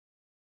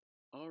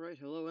All right,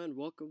 hello and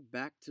welcome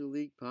back to the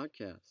League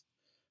Podcast.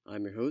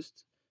 I'm your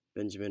host,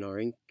 Benjamin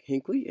R.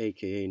 Hinkley,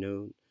 aka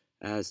known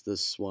as the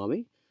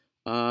Swami.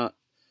 Uh,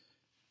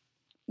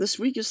 this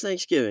week is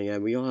Thanksgiving,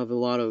 and we all have a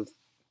lot of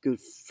good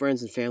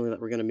friends and family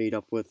that we're going to meet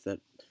up with that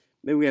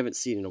maybe we haven't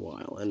seen in a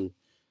while. And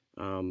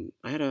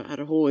I had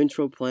a whole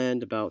intro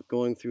planned about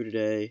going through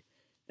today,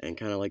 and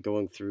kind of like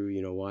going through,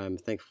 why I'm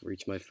thankful for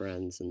each of my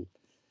friends. And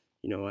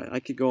I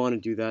could go on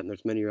and do that, and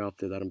there's many out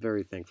there that I'm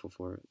very thankful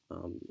for.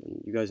 And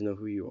you guys know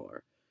who you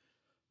are.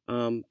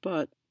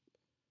 But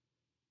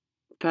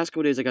the past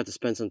couple days, I got to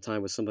spend some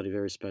time with somebody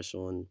very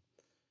special, and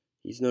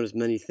he's noticed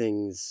many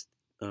things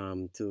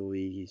to the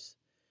league. He's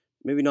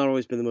maybe not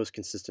always been the most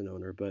consistent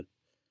owner, but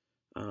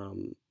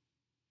um,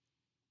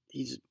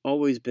 he's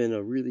always been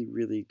a really,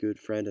 really good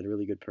friend and a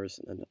really good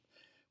person. And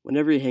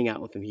whenever you hang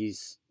out with him,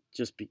 he's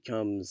just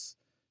becomes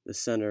the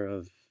center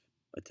of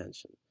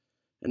attention,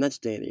 and that's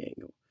Danny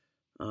Engle.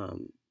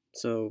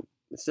 So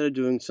instead of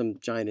doing some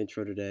giant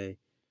intro today,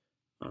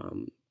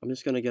 I'm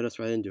just gonna get us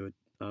right into it.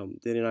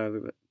 Danny and I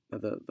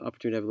had the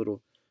opportunity to have a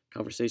little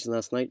conversation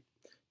last night.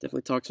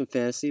 Definitely talked some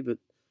fantasy, but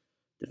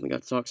definitely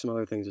got to talk some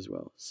other things as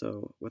well.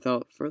 So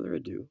without further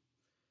ado,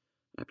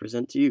 I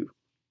present to you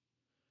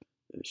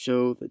the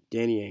show that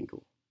Danny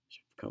Engle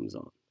comes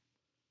on.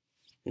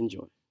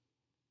 Enjoy.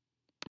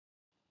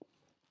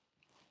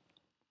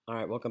 All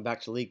right, welcome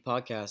back to League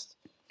Podcast.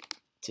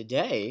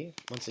 Today,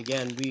 once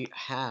again, we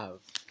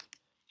have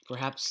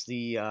perhaps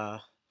the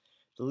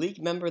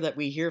league member that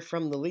we hear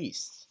from the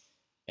least,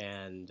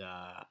 and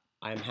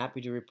I'm happy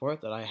to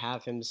report that I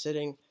have him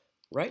sitting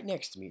right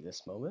next to me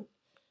this moment.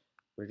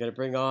 We're gonna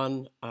bring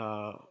on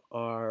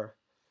our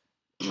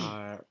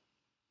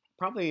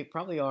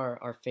probably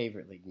our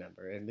favorite league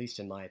member, at least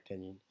in my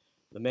opinion,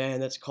 the man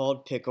that's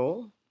called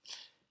Pickle,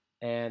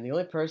 and the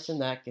only person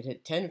that could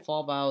hit 10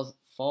 foul balls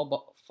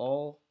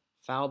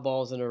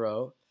in a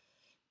row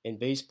in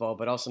baseball,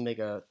 but also make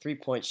a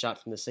 3-point shot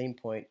from the same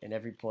point in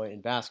every point in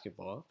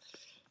basketball.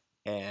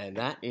 And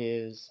that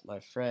is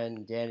my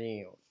friend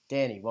Danny.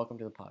 Danny, welcome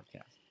to the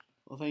podcast.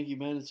 Well, thank you,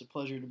 Ben. It's a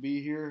pleasure to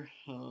be here.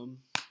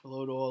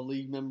 Hello to all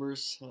league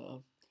members.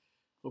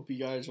 Hope you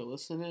guys are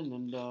listening,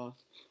 and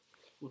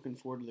looking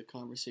forward to the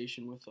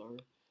conversation with our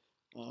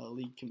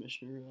league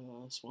commissioner,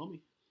 Swami.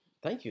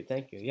 Thank you.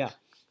 Yeah.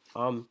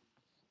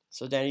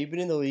 So Danny, you've been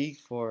in the league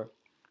for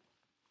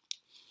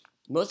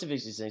most of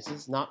its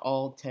existence, not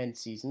all 10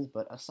 seasons,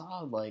 but a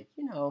solid,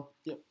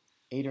 Yep.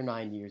 8 or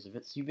 9 years of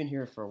it. So you've been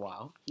here for a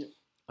while. Yep.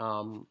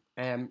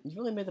 And you've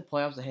really made the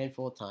playoffs a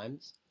handful of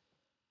times,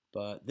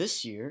 but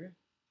this year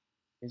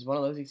is one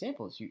of those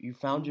examples. You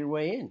found your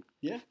way in.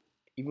 Yeah.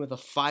 Even with a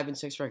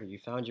 5-6 record, you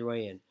found your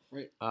way in.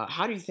 Right.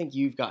 How do you think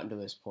you've gotten to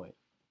this point?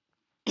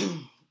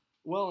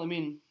 Well, I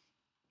mean,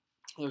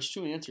 there's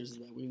two answers to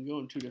that. We can go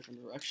in two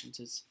different directions.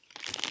 It's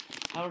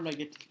how did I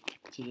get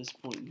to this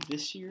point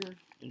this year,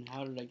 and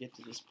how did I get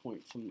to this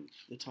point from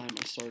the time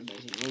I started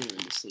as an owner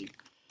in this league?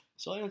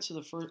 So I answer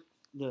the first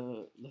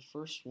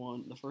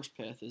one. The first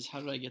path is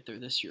how did I get there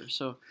this year?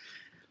 So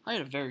I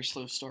had a very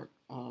slow start.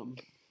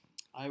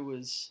 I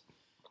was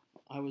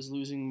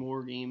losing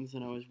more games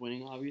than I was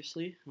winning,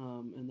 obviously,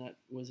 and that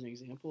was an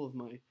example of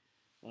my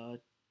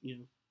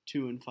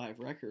 2-5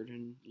 record.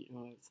 And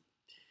a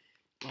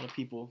lot of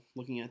people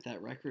looking at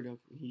that record,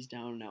 he's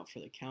down and out for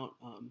the count.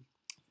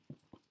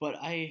 But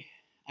I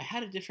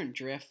had a different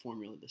draft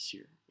formula this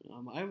year.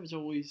 I was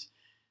always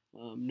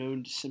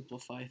known to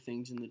simplify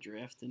things in the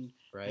draft, and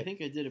Right. I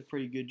think I did a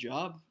pretty good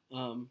job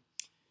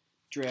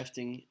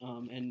drafting.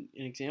 And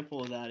an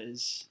example of that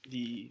is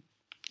the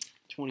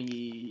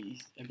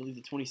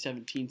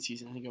 2017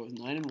 season. I think I was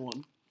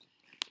 9-1,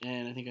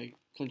 and I think I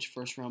clinched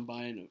first round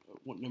bye and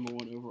number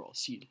 1 overall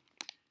seed.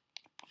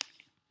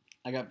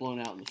 I got blown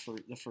out in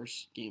the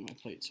first game I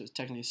played, so it's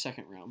technically a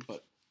second round,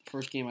 but the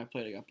first game I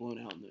played, I got blown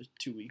out in the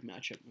 2-week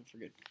matchup. I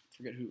forget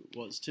who it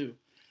was too.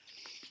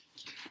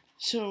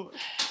 So,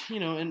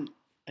 and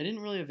I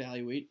didn't really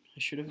evaluate. I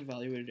should have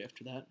evaluated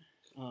after that.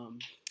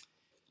 And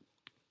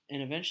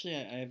eventually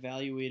I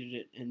evaluated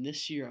it, and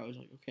this year I was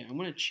like, okay, I'm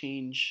going to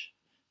change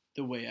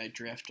the way I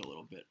draft a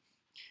little bit.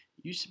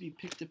 It used to be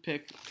pick the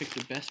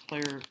best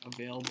player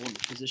available in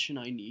the position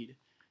I need,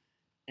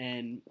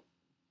 and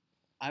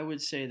I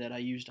would say that I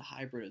used a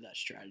hybrid of that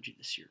strategy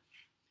this year.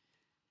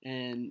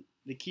 And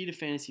the key to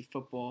fantasy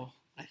football,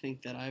 I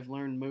think that I've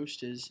learned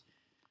most, is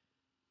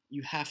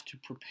you have to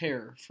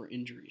prepare for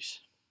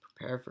injuries.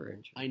 Prepare for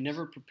injuries. I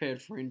never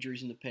prepared for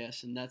injuries in the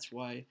past, and that's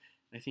why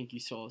I think you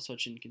saw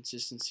such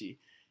inconsistency.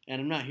 And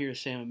I'm not here to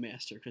say I'm a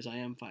master, because I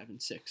am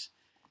 5-6.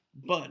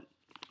 But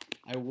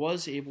I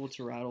was able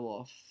to rattle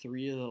off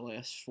 3 of the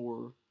last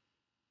 4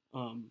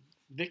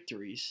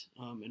 victories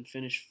and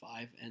finish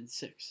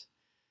 5-6.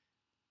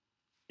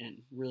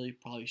 And really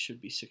probably should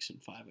be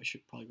 6-5. I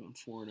should probably go on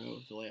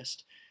 4-0 the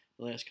last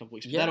couple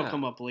weeks. But that'll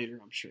come up later,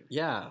 I'm sure.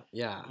 Yeah.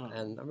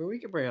 And I mean, we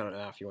can bring it on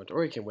now if you want to,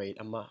 or you can wait.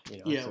 I'm not,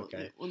 it's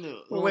okay.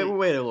 We'll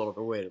wait a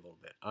little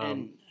bit.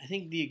 And I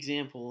think the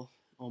example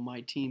on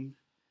my team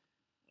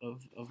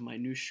of my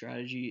new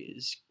strategy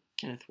is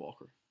Kenneth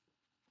Walker.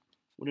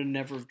 would have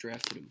never have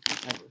drafted him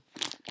ever.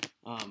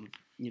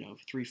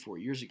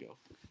 3-4 years ago.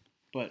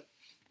 But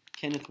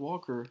Kenneth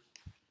Walker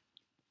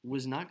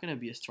was not going to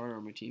be a starter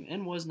on my team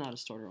and was not a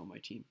starter on my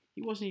team.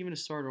 He wasn't even a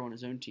starter on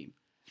his own team.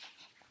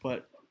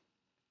 But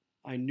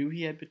I knew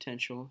he had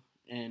potential,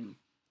 and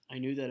I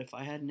knew that if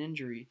I had an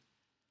injury,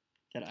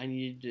 that I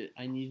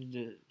needed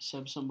to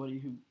sub somebody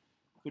who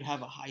could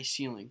have a high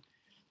ceiling.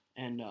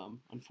 And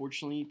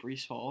unfortunately,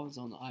 Breece Hall is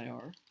on the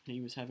IR.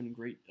 He was having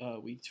great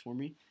weeks for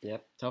me.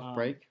 Yep, tough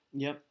break.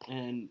 Yep,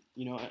 and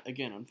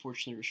again,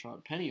 unfortunately,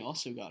 Rashad Penny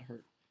also got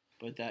hurt,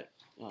 but that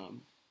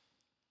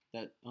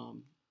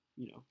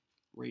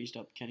raised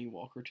up Kenny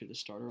Walker to the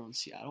starter on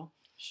Seattle.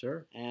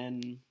 Sure.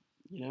 And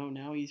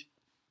now he's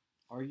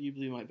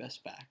arguably my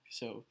best back.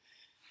 So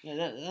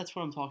yeah, that's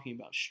what I'm talking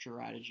about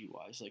strategy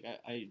wise. Like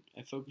I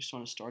focused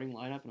on a starting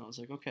lineup, and I was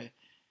like, okay,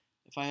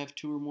 if I have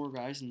 2 or more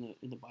guys in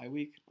the bye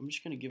week, I'm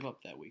just gonna give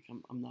up that week.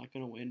 I'm not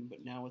gonna win.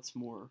 But now it's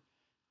more,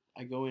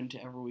 I go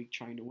into every week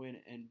trying to win,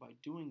 and by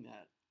doing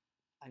that,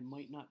 I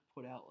might not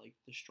put out like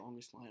the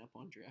strongest lineup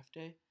on draft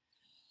day,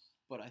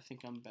 but I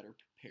think I'm better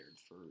prepared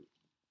for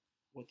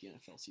what the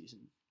NFL season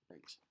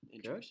brings.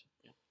 Injuries.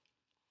 Good. Yeah.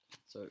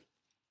 So,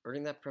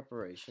 earning that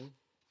preparation,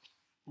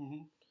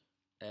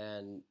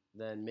 and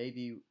then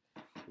maybe,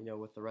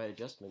 with the right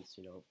adjustments,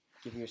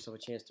 giving yourself a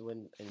chance to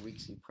win in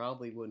weeks you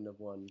probably wouldn't have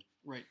won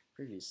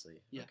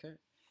previously. Yeah. Okay.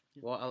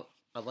 Yeah. Well,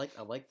 I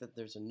like that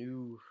there's a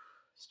new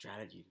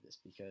strategy to this,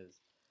 because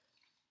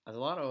as a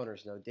lot of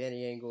owners know,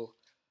 Danny Engle,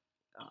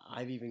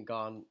 I've even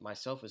gone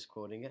myself as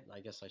quoting it, and I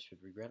guess I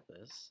should regret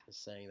this, is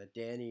saying that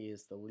Danny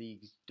is the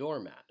league's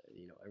doormat.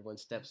 Everyone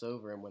steps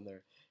over him when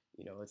they're,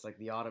 it's like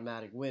the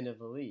automatic win of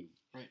the league.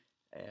 Right.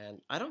 And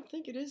I don't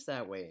think it is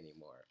that way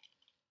anymore.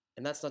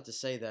 And that's not to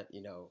say that,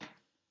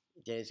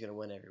 Danny's going to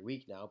win every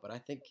week now, but I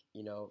think,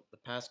 the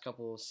past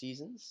couple of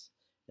seasons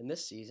and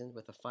this season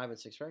with a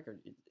 5-6 record,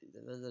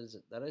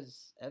 that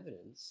is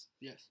evidence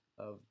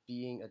of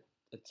being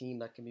a team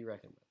that can be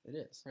reckoned with. It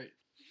is. Right.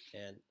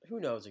 And who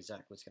knows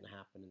exactly what's going to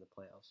happen in the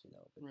playoffs,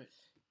 But, right.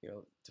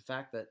 The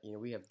fact that,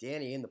 we have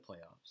Danny in the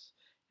playoffs,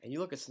 and you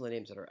look at some of the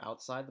names that are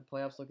outside the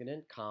playoffs looking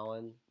in,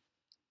 Colin,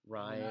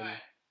 Ryan,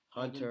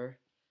 Hunter,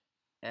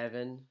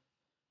 Evan,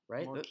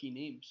 right? Marquee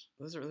names.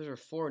 Those are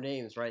 4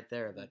 names right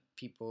there that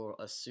people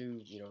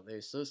assume, they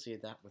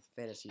associate that with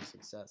fantasy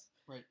success.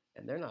 Right.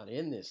 And they're not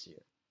in this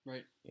year.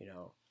 Right.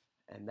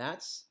 And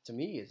that's, to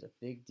me, is a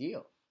big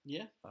deal.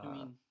 Yeah.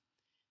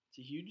 It's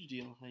a huge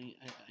deal. I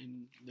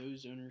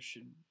those owners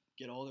should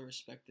get all the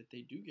respect that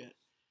they do get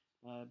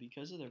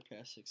because of their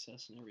past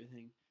success and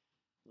everything.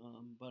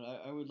 But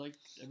I would like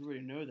everybody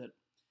to know that,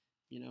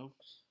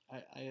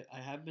 I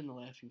have been the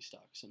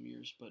laughingstock some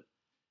years, but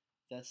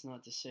that's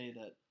not to say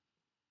that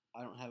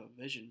I don't have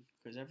a vision,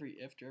 because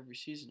after every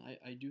season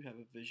I do have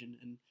a vision,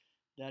 and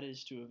that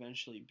is to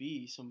eventually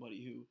be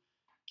somebody who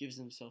gives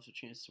themselves a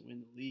chance to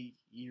win the league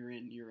year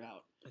in, year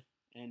out.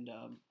 And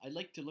I'd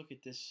like to look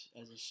at this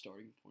as a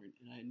starting point,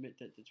 and I admit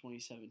that the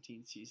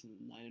 2017 season,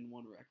 the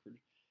 9-1 record,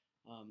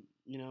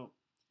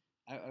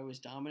 I was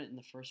dominant in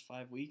the first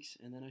 5 weeks,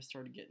 and then I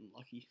started getting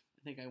lucky.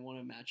 I think I won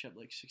a matchup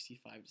like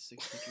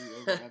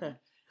 65-63 over Evan,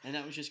 and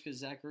that was just because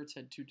Zach Ertz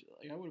had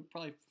I would have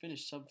probably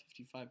finished sub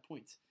 55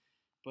 points,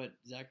 but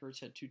Zach Ertz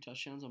had 2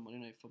 touchdowns on Monday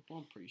Night Football.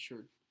 I'm pretty sure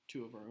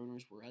 2 of our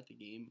owners were at the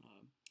game,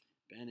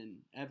 Ben and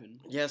Evan.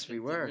 Yes, we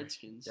were. The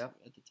Redskins, at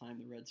the time,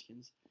 the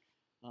Redskins.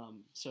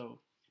 So,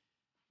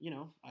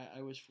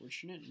 I was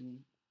fortunate,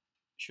 and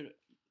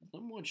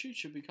number one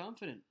should be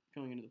confident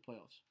going into the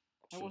playoffs.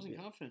 I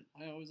wasn't confident.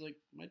 I was like,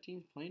 my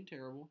team's playing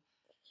terrible,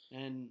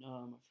 and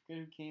I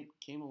forget who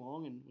came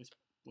along and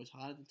was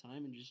hot at the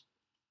time and just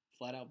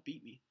flat out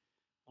beat me.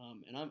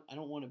 And I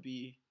don't want to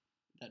be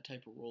that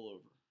type of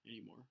rollover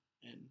anymore,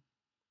 and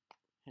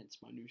hence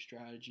my new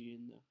strategy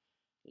in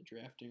the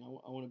drafting.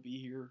 I want to be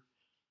here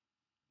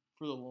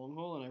for the long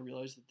haul, and I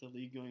realize that the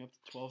league going up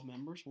to 12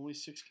 members, only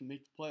 6 can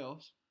make the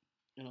playoffs,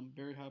 and I'm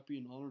very happy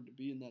and honored to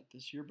be in that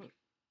this year. But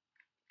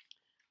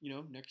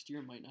next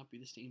year might not be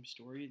the same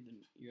story than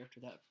the year after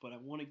that. But I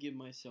want to give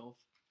myself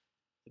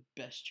the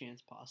best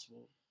chance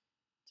possible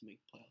to make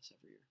the playoffs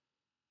every year.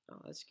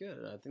 Oh, that's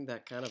good. I think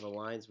that kind of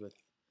aligns with,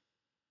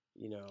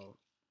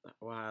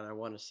 what I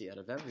want to see out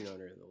of every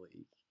owner in the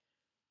league.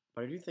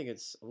 But I do think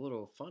it's a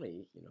little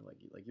funny,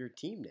 like your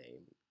team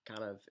name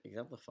kind of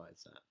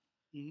exemplifies that.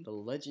 Mm-hmm. The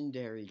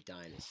Legendary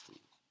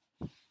Dynasty.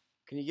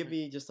 Can you give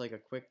me just like a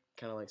quick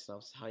kind of like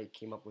synopsis how you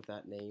came up with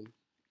that name?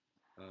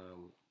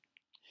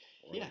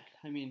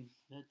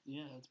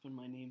 That's been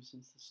my name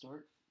since the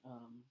start.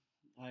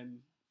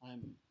 I'm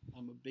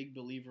a big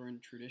believer in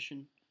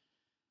tradition,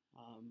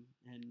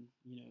 and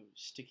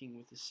sticking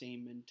with the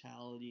same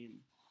mentality and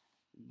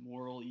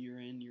moral year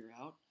in, year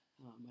out.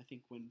 I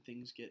think when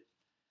things get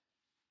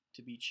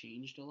to be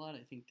changed a lot,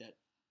 I think that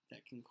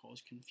can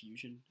cause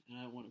confusion, and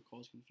I don't want to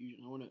cause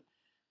confusion. I want to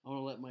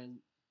let my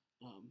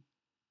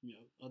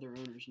other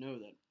owners know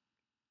that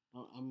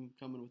I'm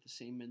coming with the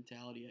same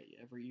mentality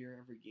every year,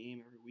 every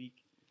game, every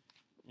week,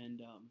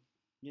 and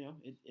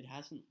it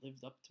hasn't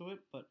lived up to it,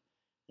 but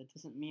that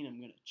doesn't mean I'm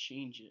going to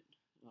change it.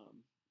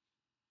 Um,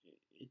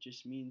 it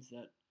just means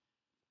that,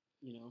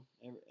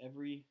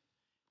 every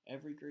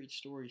great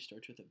story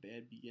starts with a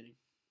bad beginning.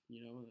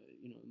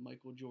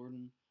 Michael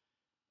Jordan,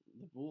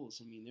 the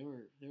Bulls. I mean, they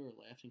were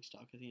a laughing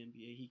stock of the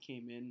NBA. He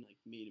came in, like,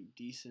 made him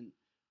decent,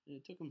 and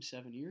it took him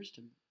 7 years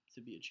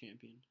to be a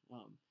champion.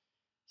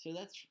 So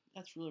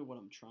that's really what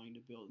I'm trying to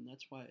build, and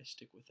that's why I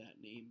stick with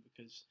that name,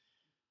 because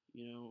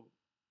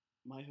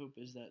my hope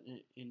is that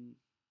in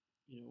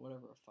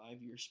whatever, a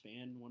 5-year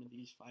span, one of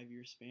these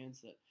 5-year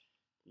spans, that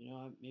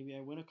maybe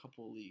I win a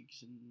couple of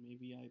leagues, and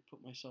maybe I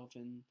put myself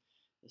in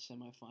the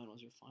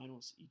semifinals or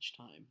finals each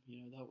time.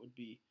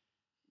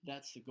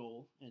 That's the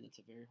goal, and it's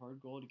a very hard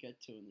goal to get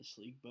to in this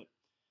league. But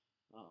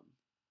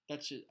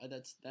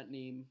that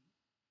name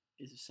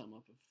is a sum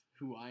up of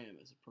who I am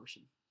as a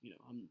person.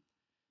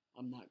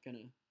 I'm not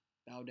gonna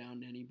bow down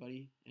to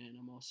anybody, and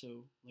I'm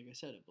also, like I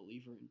said, a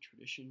believer in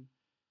tradition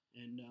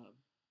and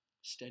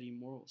steady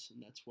morals,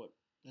 and that's what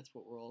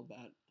we're all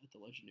about at the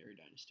Legendary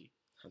Dynasty.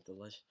 At the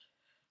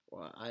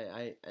Well,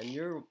 and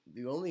you're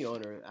the only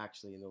owner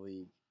actually in the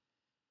league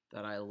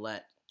that I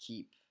let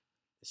keep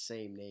the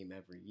same name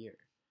every year.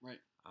 Right.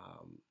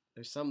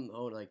 There's some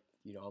like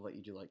I'll let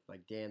you do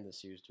like Dan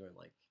this year's doing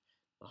like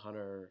the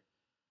Hunter's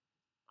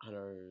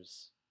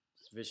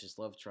Vicious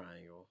Love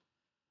Triangle,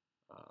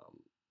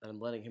 and I'm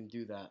letting him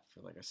do that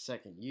for like a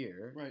second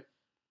year. Right.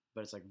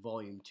 But it's like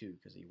volume 2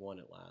 because he won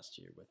it last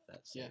year with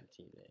that same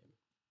team name.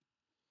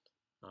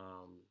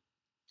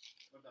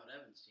 What about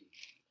Evan's team?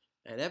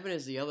 And Evan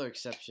is the other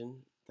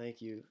exception.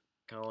 Thank you.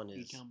 Colin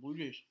is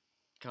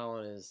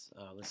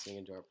listening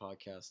into our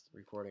podcast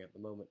recording at the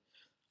moment.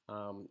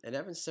 And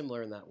Evan's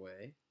similar in that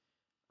way,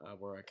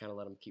 where I kind of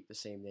let him keep the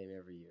same name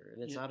every year.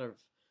 And it's out of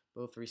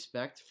both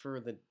respect for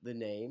the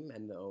name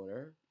and the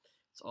owner.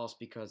 It's also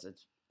because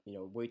it's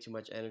way too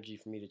much energy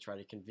for me to try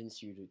to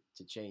convince you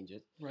to change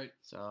it. Right.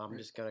 So I'm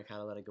just going to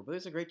kind of let it go. But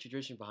there's a great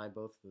tradition behind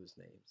both of those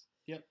names.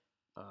 Yep.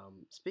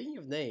 Speaking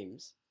of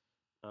names,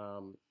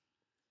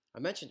 I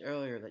mentioned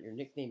earlier that your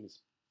nickname is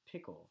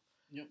Pickle.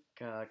 Yep.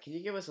 Can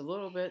you give us a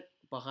little bit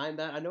behind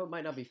that? I know it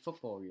might not be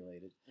football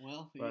related.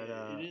 Well, but,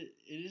 it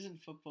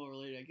isn't football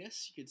related. I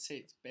guess you could say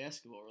it's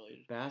basketball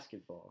related.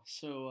 Basketball.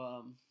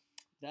 So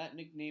that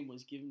nickname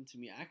was given to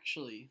me,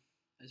 actually,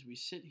 as we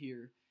sit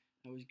here.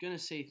 I was going to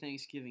say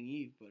Thanksgiving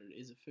Eve, but it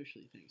is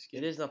officially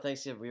Thanksgiving. It is not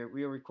Thanksgiving.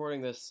 We are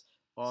recording this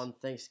on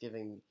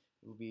Thanksgiving.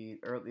 It will be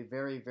early,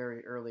 very,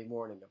 very early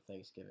morning of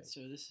Thanksgiving.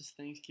 So this is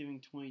Thanksgiving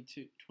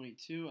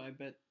 2022. I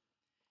bet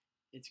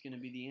it's going to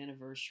be the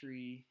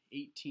anniversary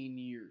 18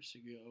 years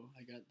ago.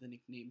 I got the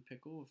nickname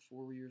Pickle at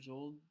 4 years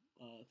old,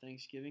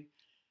 Thanksgiving,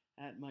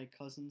 at my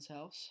cousin's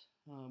house.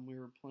 We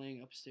were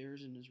playing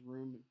upstairs in his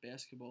room at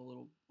basketball,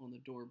 little on the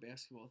door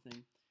basketball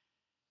thing.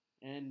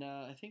 And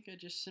I think I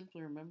just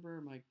simply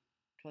remember my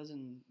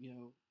cousin,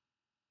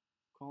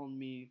 calling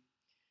me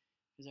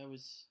because I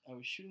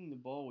was shooting the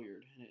ball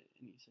weird, and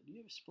he said, "Do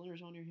you have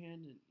splinters on your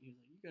hand?" And he was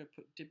like, "You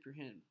gotta dip your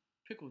hand in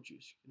pickle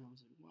juice." And I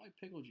was like, "Why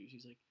pickle juice?"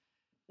 He's like,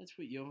 "That's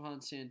what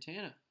Johan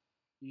Santana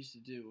used to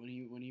do when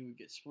he would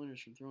get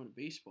splinters from throwing a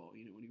baseball,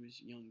 when he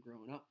was young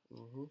growing up."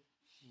 Mm-hmm.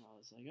 And I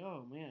was like,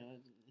 "Oh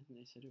man!" And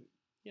they said,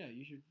 "Yeah,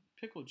 you should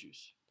pickle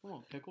juice. Come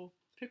on, pickle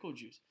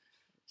juice."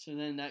 So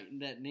then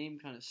that name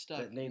kind of stuck.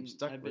 That name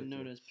stuck. I've been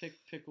known as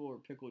Pickle or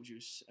Pickle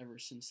Juice ever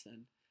since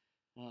then.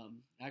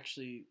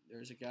 Actually,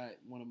 there's a guy,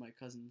 one of my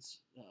cousin's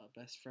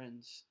best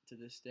friends to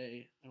this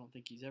day. I don't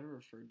think he's ever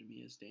referred to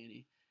me as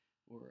Danny,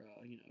 or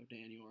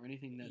Daniel, or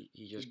anything that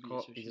he just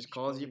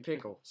calls you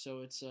Pickle. So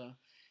it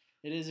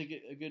is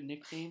a good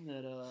nickname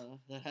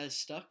that has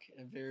stuck,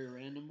 a very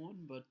random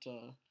one, but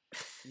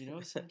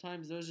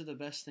sometimes those are the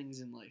best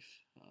things in life.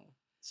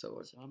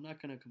 So I'm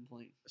not gonna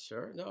complain.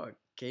 Sure, no, it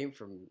came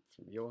from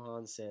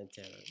Johan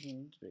Santana.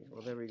 Mm-hmm.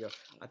 Well, there we go.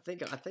 I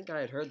think I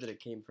had heard that it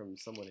came from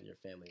someone in your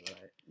family, but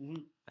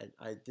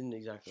I didn't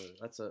exactly.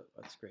 That's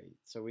great.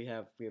 So we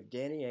have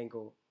Danny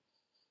Engle,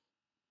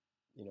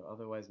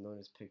 otherwise known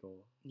as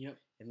Pickle. Yep.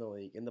 In the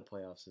league, in the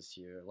playoffs this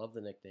year. Love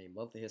the nickname.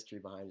 Love the history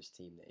behind his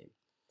team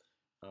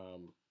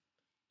name.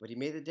 But he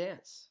made the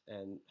dance,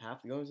 and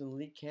half the owners in the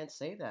league can't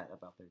say that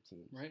about their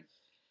teams. Right.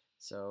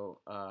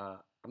 So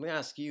I'm going to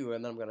ask you,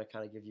 and then I'm going to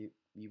kind of give you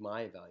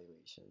my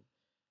evaluation.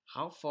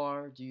 How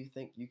far do you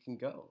think you can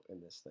go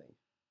in this thing?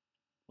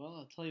 Well,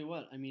 I'll tell you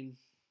what. I mean,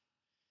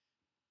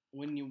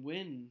 when you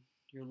win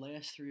your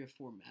last 3 or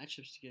 4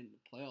 matchups to get into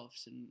the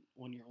playoffs, and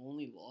when your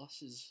only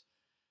loss is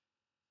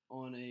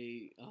on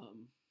a,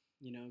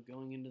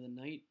 going into the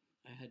night,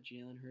 I had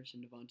Jalen Hurts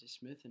and Devonta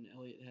Smith, and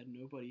Elliott had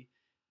nobody,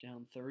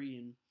 down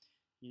 30,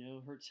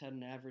 and Hurts had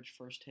an average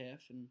first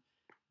half, and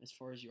as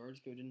far as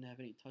yards go, didn't have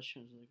any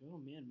touchdowns. I was like, oh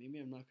man, maybe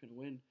I'm not going to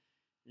win.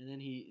 And then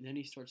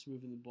he starts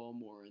moving the ball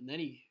more, and then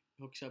he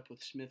hooks up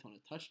with Smith on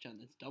a touchdown.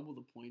 That's double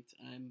the points.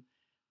 I'm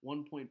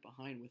 1 point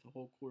behind with a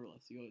whole quarter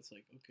left to go. It's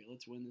like, okay,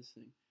 let's win this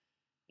thing.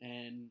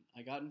 And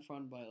I got in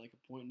front by like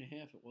 1.5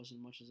 points. It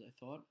wasn't much as I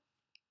thought.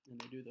 And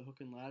they do the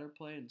hook and ladder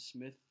play, and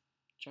Smith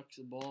chucks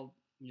the ball,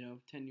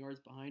 10 yards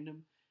behind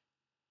him,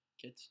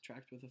 gets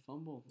tracked with a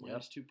fumble.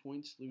 Minus 2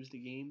 points, lose the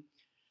game.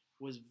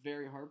 was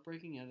very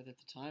heartbreaking. At the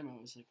time,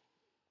 I was like,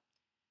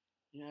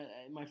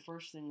 my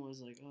first thing was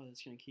like, oh,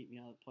 that's gonna keep me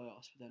out of the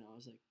playoffs. But then I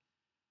was like,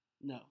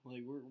 no,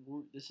 like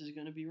we're this is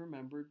gonna be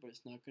remembered, but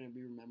it's not gonna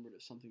be remembered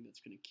as something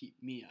that's gonna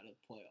keep me out of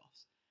the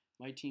playoffs.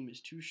 My team is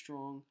too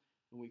strong,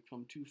 and we've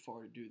come too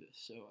far to do this.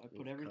 So I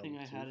put everything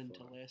I had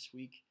into last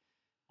week,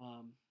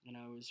 and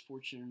I was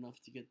fortunate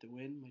enough to get the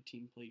win. My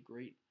team played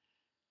great.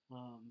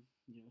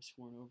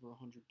 Scoring over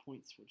 100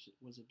 points, which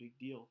was a big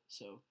deal.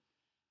 So,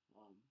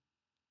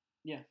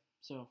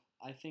 so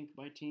I think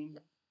my team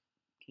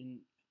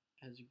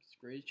has as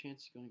great a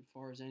chance of going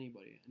far as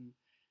anybody. And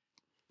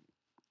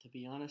to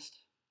be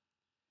honest,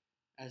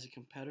 as a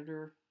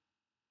competitor,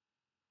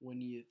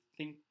 when you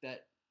think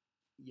that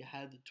you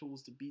had the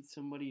tools to beat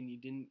somebody and you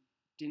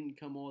didn't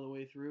come all the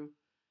way through,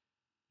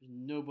 there's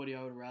nobody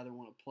I would rather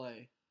want to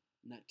play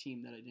in that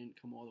team that I didn't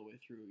come all the way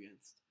through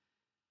against.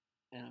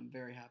 And I'm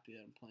very happy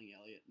that I'm playing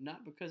Elliott.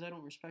 Not because I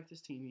don't respect his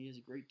team. He has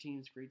a great team.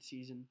 It's a great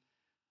season.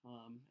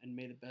 And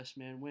may the best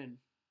man win.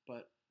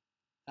 But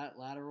that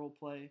lateral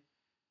play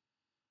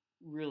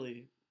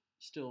really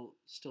still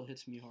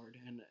hits me hard.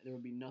 And there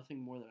would be nothing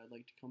more that I'd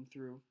like to come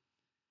through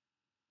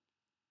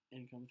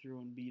and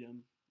beat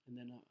him. And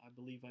then I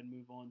believe I'd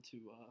move on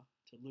to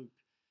Luke.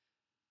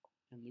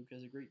 And Luke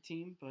has a great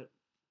team, but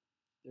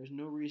there's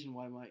no reason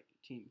why my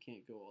team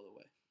can't go all the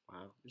way.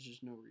 Wow. There's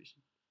just no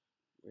reason.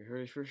 We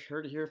heard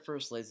it here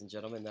first, ladies and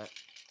gentlemen, that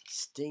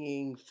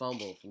stinging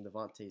fumble from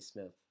Devontae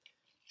Smith.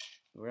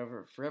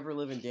 Forever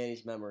live in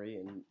Danny's memory,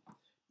 and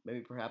maybe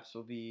perhaps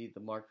will be the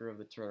marker of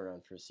the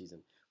turnaround for a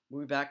season.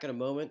 We'll be back in a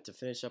moment to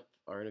finish up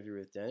our interview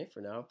with Danny.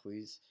 For now,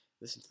 please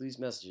listen to these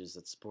messages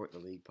that support the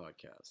League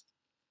Podcast.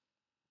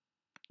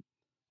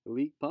 The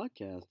League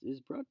Podcast is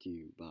brought to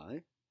you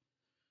by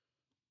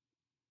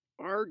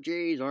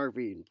RJ's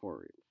RV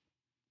Emporium.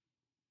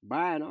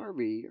 Buy an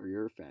RV or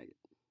you're a faggot.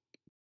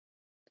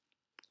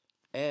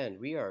 And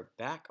we are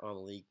back on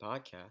the League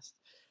Podcast.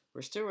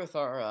 We're still with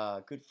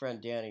our good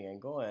friend Danny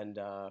Engle, and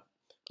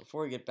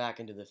before we get back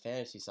into the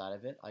fantasy side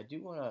of it, I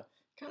do want to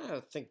kind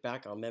of think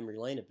back on memory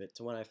lane a bit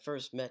to when I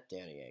first met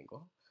Danny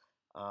Engle,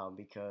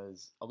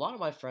 because a lot of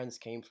my friends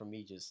came from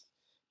me just,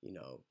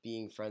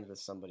 being friends with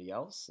somebody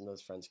else, and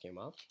those friends came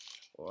up,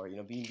 or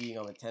being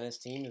on the tennis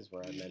team is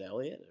where I met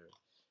Elliott, or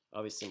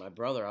obviously my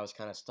brother, I was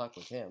kind of stuck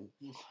with him,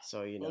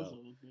 so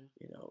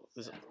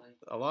there's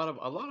a lot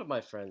of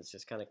my friends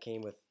just kind of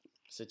came with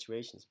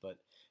situations, but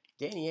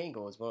Danny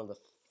Engle is one of the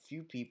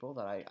few people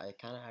that I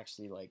kind of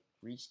actually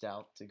reached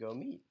out to go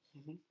meet.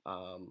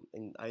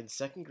 In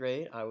second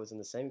grade, I was in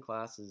the same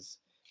class as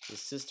his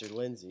sister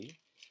Lindsay.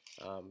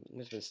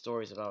 There's been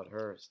stories about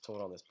her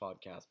told on this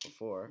podcast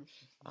before,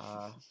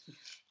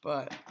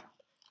 but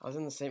I was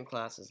in the same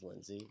class as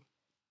Lindsay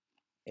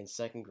in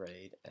second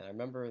grade, and I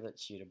remember that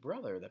she had a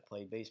brother that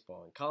played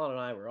baseball, and Colin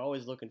and I were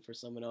always looking for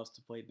someone else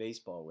to play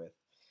baseball with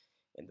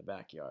in the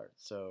backyard.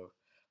 So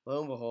lo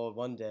and behold,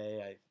 one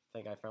day, I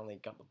think I finally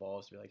got the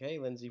balls to be like, hey,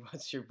 Lindsay,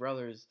 what's your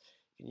brother's?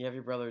 Can you have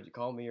your brother to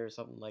call me or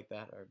something like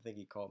that? Or I think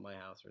he called my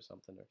house or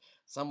something. Or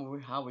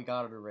somehow we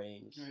got it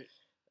arranged. Right.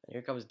 And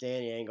here comes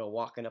Danny Engle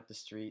walking up the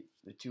street,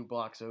 the 2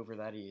 blocks over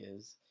that he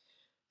is.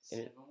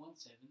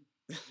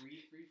 717-335-7257.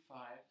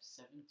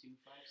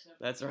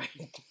 That's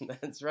right.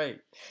 That's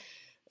right.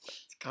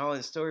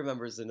 Colin still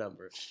remembers the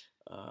number.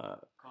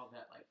 Called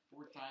that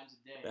 4 times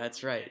a day.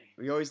 That's right.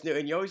 We always knew,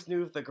 and you always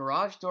knew if the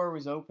garage door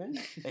was open,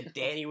 that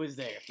Danny was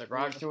there. If the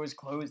garage door was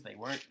closed, they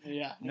weren't.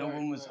 Yeah. No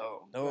one was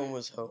home. No one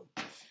was home.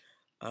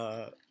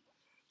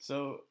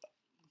 So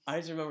I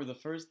just remember the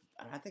first.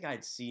 I think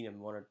I'd seen him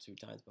 1 or 2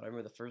 times, but I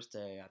remember the first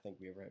day. I think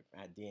we ever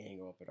had Danny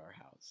go up at our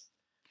house.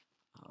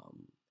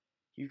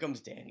 Here comes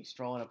Danny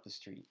strolling up the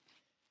street.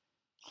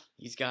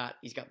 He's got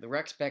the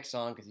rec specs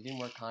on because he didn't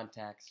wear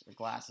contacts or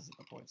glasses at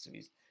the point. So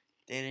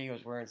Danny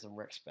was wearing some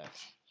rec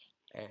specs,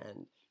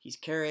 and he's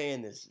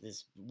carrying this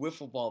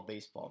wiffle ball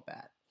baseball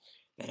bat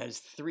that has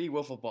 3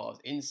 wiffle balls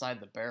inside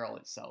the barrel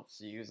itself.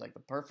 So you use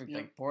the perfect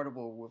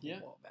portable wiffle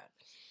ball bat.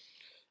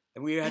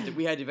 And we had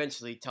to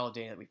eventually tell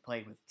Danny that we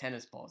played with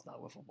tennis balls,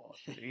 not wiffle balls.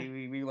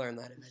 We learned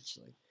that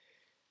eventually.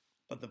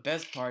 But the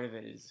best part of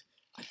it is,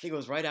 I think it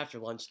was right after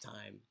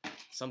lunchtime,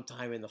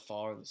 sometime in the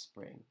fall or the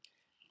spring,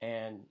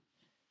 and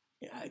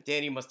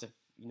Danny must have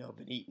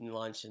been eating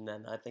lunch, and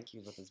then I think he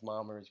was with his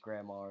mom or his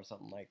grandma or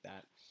something like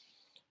that,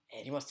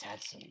 and he must have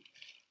had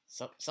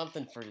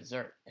something for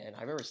dessert. And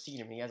I remember seeing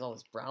him, and he has all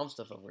this brown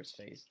stuff over his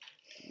face.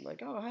 I'm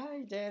like, oh,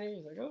 hey, Danny.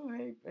 He's like, oh,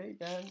 hey,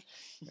 Ben,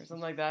 or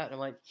something like that. And I'm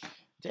like,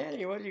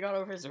 Danny, what do you got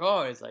over his?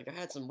 Oh, he's like, I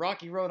had some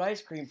Rocky Road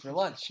ice cream for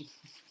lunch.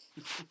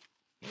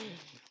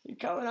 He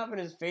coming up in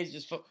his face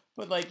just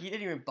but he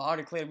didn't even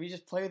bother to clean. We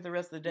just played the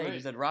rest of the day. Right. He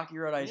just had Rocky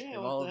Road ice cream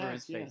all over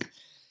his face.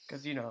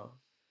 Because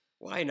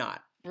why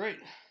not? Right.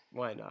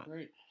 Why not?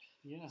 Right.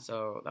 Yeah.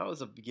 So that was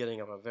the beginning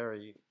of a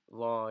very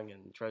long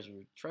and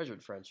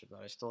treasured friendship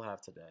that I still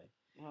have today.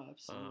 Oh,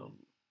 absolutely.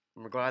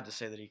 We're glad to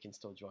say that he can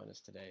still join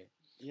us today.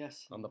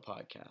 Yes. On the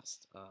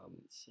podcast.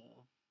 It's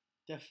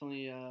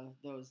definitely that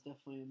was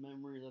definitely a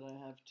memory that I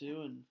have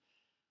too, and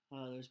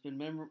there's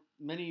been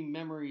many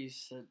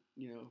memories that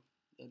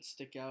that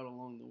stick out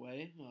along the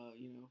way.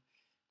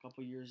 A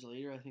couple years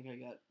later, I think I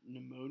got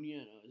pneumonia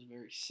and I was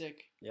very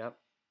sick. Yep.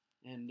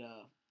 And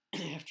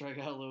after I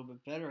got a little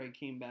bit better, I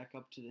came back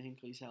up to the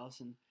Hinkley's house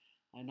and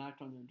I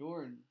knocked on their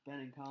door, and Ben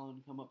and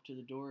Colin come up to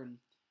the door and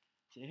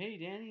say, "Hey,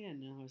 Danny,"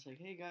 and I was like,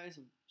 "Hey guys,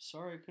 I'm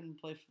sorry I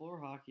couldn't play floor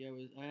hockey.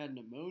 I had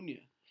pneumonia."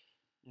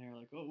 And they're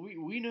like, "Oh,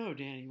 we know,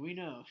 Danny, we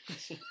know."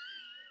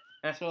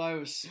 So I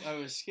was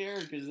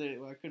scared because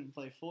I couldn't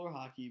play floor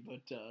hockey,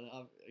 but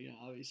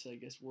obviously I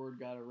guess word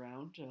got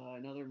around.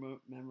 Another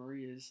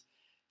memory is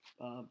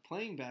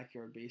playing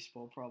backyard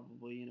baseball.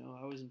 Probably,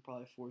 I was in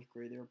probably fourth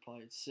grade. They were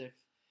probably in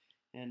sixth,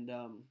 and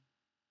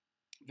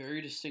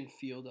very distinct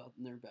field out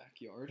in their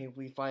backyard.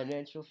 Hinkley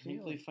Financial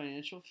Field. Hinkley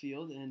Financial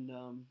Field, and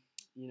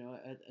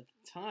at the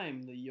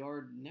time the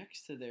yard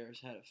next to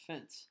theirs had a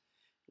fence.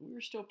 We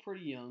were still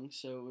pretty young,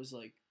 so it was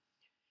like,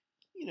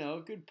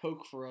 a good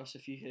poke for us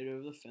if you hit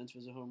over the fence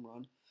was a home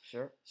run.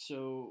 Sure.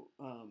 So,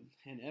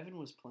 and Evan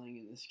was playing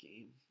in this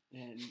game,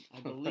 and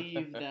I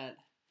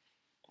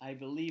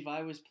believe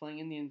I was playing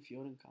in the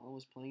infield and Colin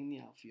was playing in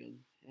the outfield,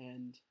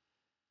 and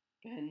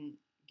Ben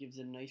gives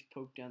it a nice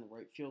poke down the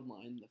right field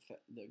line.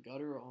 The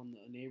gutter on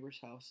the neighbor's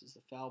house is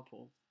the foul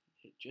pole.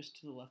 Hit just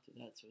to the left of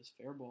that, so it's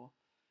fair ball.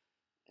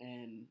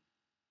 And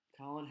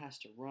Colin has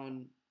to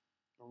run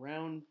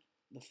around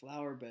the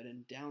flower bed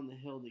and down the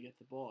hill to get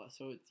the ball.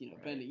 So it's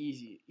Right. been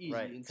easy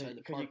Right. inside the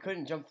Because park. you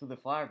couldn't jump through the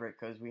flower bed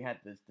because we had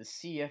the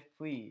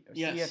CFP or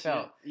Yes,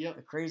 CFL, Yep.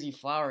 the crazy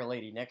flower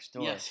lady next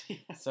door. Yes.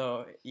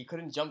 So you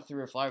couldn't jump through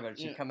her flower bed.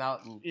 She'd Yeah. come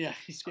out and Yeah.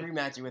 scream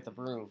at you with a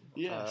broom.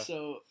 Yeah.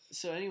 So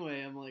anyway,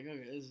 I'm like,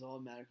 okay, this is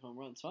automatic home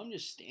run. So I'm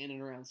just standing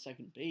around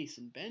second base,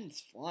 and Ben's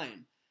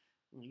flying.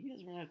 I'm like, he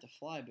doesn't really have to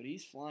fly, but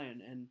he's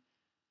flying, and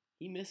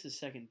he misses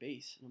second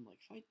base. And I'm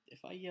like,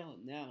 if I yell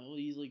it now, he'll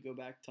easily go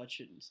back, touch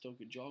it, and still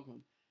could jog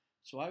home.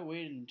 So I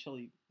waited until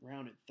he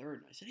rounded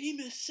third, and I said, he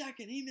missed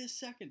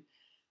second.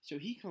 So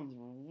he comes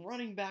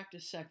running back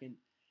to second,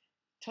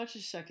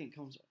 touches second,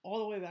 comes all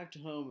the way back to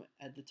home.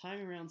 At the time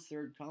he rounds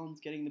third, Colin's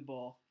getting the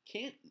ball.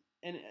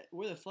 And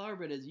where the flower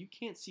bed is, you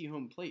can't see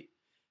home plate.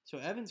 So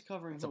Evan's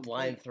covering It's a home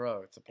blind plate.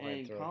 throw. It's a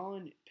blind throw. And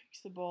Colin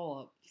picks the ball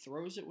up,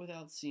 throws it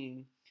without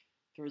seeing,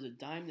 throws a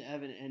dime to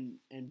Evan,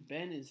 and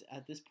Ben is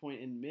at this point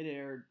in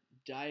midair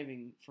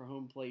diving for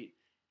home plate,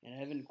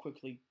 and Evan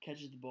quickly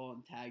catches the ball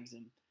and tags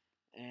him.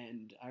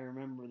 And I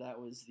remember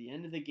that was the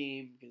end of the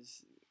game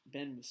because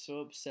Ben was so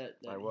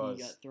upset that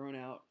he got thrown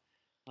out.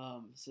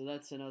 So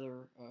that's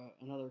another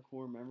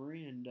core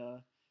memory, and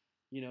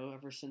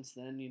ever since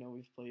then,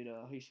 we've played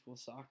high school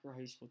soccer,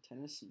 high school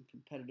tennis, and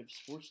competitive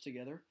sports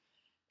together,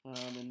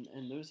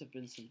 and those have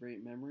been some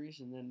great memories.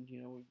 And then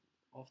we've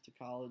off to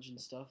college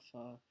and stuff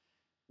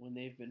when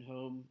they've been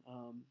home,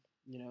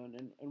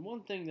 and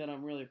one thing that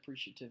I'm really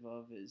appreciative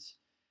of is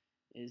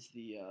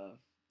the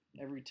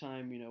every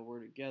time we're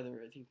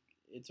together, I think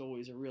it's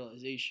always a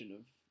realization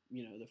of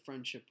the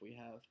friendship we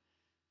have,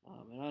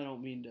 and I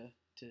don't mean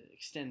to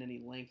extend any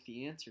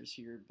lengthy answers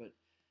here, but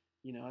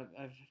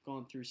I've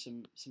gone through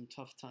some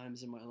tough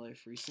times in my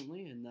life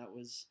recently, and that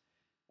was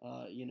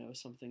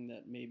something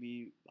that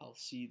maybe I'll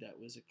see that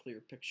was a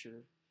clear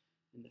picture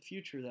in the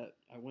future that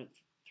I went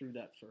through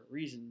that for a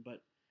reason.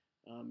 But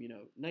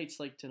nights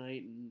like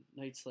tonight and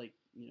nights like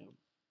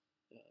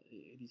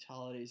these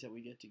holidays that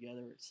we get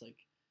together, it's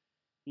like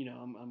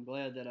I'm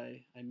glad that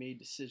I made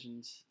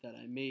decisions that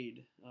I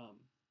made,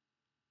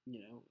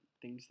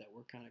 things that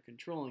were kind of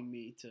controlling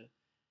me to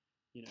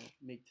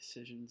make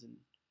decisions and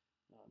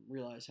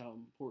realize how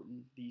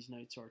important these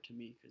nights are to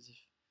me. Because if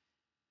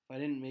I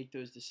didn't make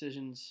those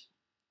decisions,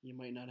 I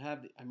might not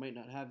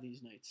have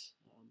these nights.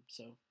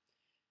 So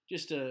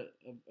just a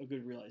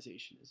good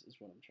realization is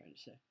what I'm trying to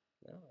say.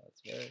 No,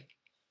 that's very,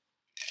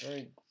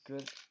 very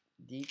good,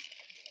 deep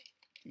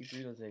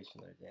realization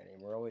there, Danny.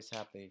 And we're always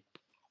happy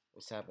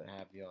to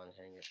have you on,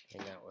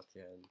 hang out with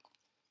you. And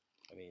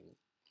I mean,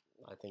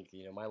 I think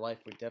my life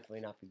would definitely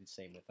not be the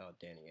same without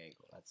Danny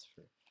Engle.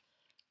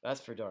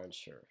 That's for darn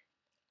sure.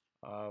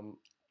 Well,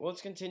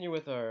 let's continue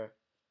with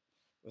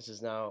this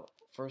is now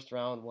first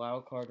round,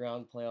 wild card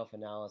round playoff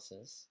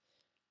analysis.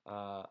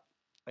 I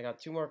got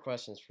two more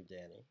questions for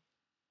Danny.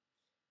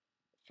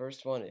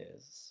 First one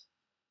is,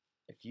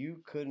 if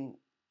you couldn't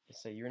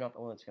say you're not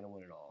the one that's going to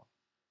win it all,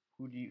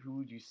 who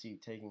would you see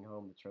taking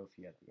home the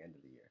trophy at the end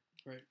of the year?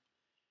 Right.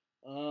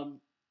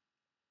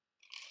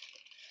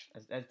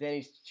 As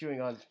Danny's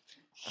chewing on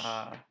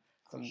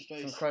some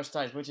crushed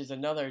ice, which is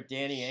another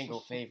Danny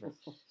Engle favorite.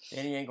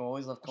 Danny Engle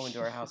always loved coming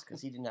to our house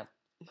because he didn't have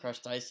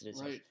crushed ice in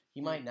his house. He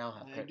might now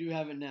have. I do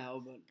have it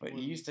now, but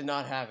he used to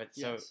not have it.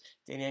 So yes.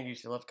 Danny Engle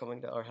used to love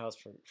coming to our house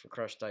for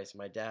crushed ice.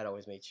 My dad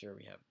always made sure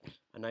we have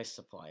a nice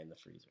supply in the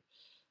freezer.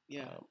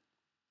 Yeah.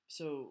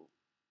 So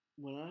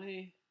when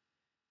I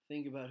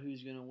think about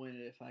who's going to win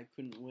it if I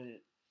couldn't win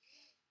it,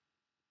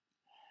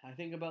 I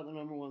think about the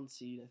number one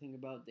seed. I think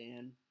about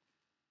Dan.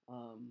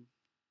 And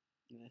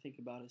I think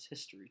about his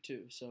history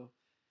too. So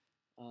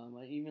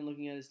even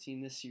looking at his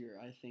team this year,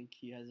 I think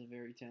he has a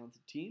very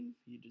talented team.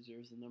 He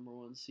deserves the number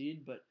one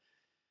seed, but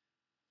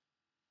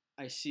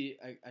I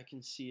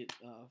can see it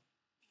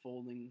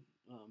folding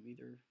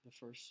either the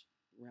first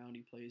round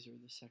he plays or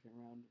the second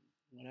round,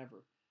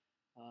 whenever.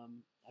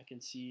 I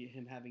can see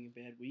him having a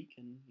bad week,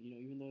 and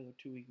even though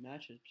they're 2-week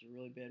matches, a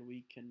really bad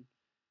week can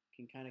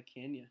kind of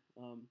can you.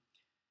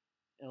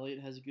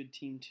 Elliott has a good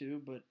team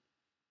too, but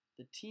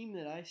the team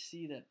that I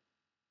see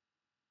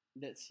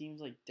that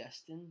seems like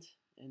destined,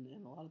 and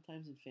a lot of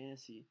times in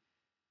fantasy,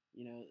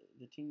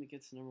 the team that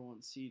gets the number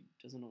 1 seed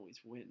doesn't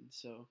always win.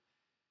 So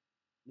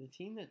the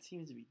team that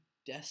seems to be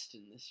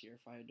destined this year,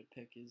 if I had to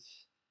pick,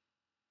 is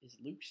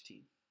Luke's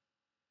team.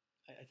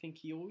 I think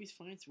he always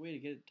finds a way to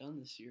get it done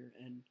this year,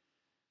 and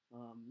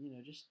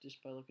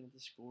just by looking at the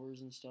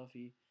scores and stuff,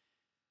 he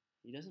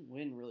doesn't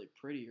win really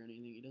pretty or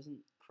anything. He doesn't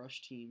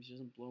crush teams. He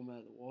doesn't blow them out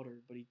of the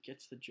water, but he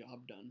gets the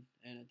job done.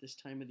 And at this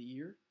time of the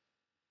year,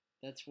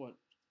 that's what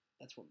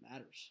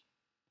matters.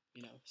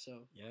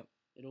 So Yep.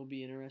 It'll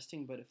be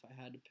interesting. But if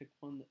I had to pick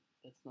one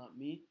that's not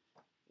me,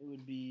 it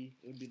would be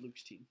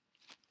Luke's team.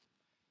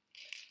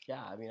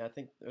 Yeah, I mean, I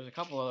think there's a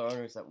couple other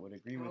owners that would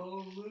agree with.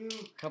 Oh, Luke!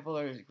 A couple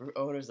other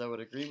owners that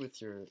would agree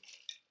with your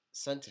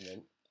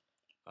sentiment.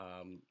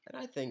 And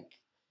I think,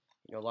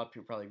 a lot of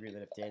people probably agree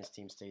that if Dan's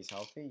team stays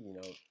healthy,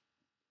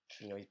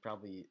 he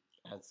probably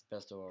has the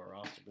best overall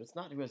roster. But it's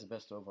not who has the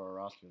best overall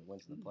roster that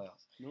wins in the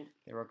playoffs. Nope.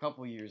 There were a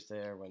couple years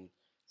there when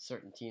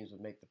certain teams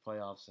would make the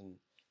playoffs and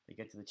they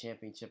get to the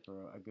championship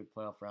or a good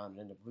playoff round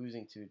and end up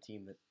losing to a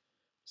team that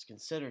was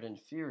considered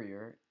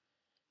inferior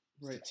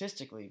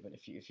statistically. But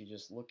if you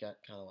just look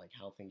at kind of like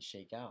how things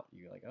shake out,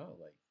 you're like, oh,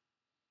 like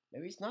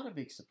maybe it's not a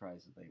big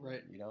surprise that they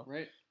win,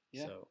 Right.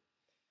 Yeah. So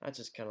that's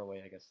just kind of the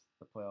way I guess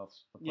the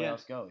playoffs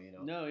go,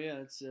 No, yeah,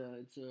 it's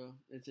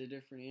a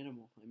different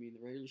animal. I mean,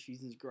 the regular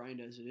season's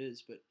grind as it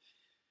is, but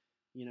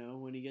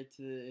when you get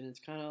to and it's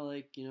kind of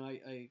like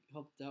I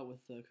helped out with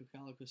the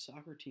Cocalico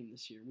soccer team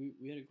this year.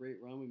 We had a great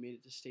run. We made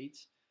it to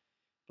states,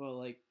 but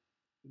like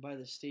by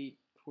the state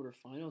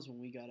quarterfinals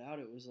when we got out,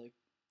 it was like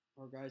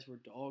our guys were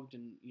dogged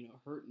and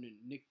hurting and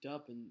nicked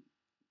up, and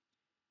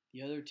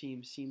the other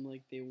team seemed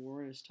like they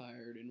weren't as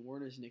tired and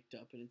weren't as nicked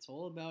up, and it's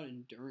all about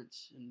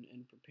endurance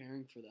and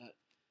preparing for that.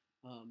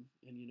 And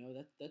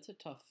that's a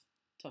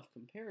tough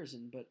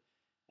comparison, but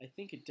I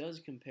think it does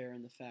compare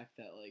in the fact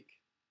that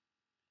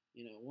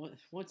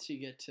once you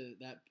get to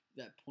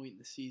that point in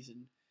the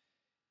season,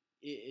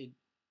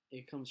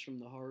 it comes from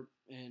the heart,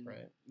 and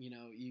right.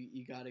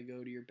 You got to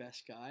go to your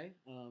best guy,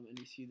 and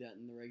you see that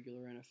in the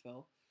regular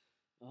NFL.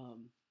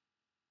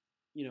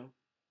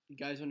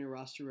 Guys on your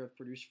roster who have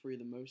produced for you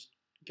the most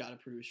got to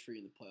produce for you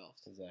in the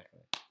playoffs. Exactly.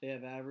 They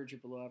have average or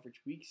below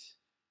average weeks,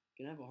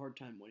 gonna have a hard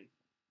time winning.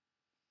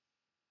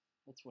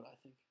 That's what I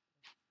think.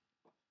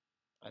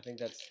 I think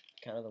that's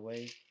kind of the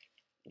way,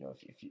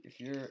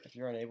 if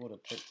you're unable to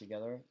put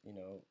together,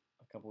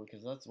 a couple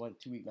because that's why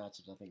 2-week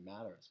matchups I think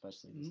matter,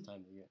 especially this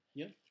time of year.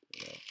 Yeah.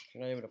 If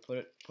you're not able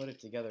to put it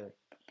together,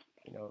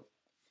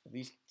 at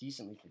least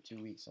decently for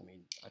 2 weeks, I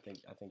mean, I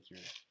think you're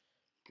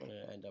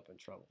gonna end up in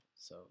trouble.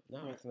 So no,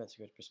 I think that's a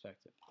good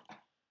perspective.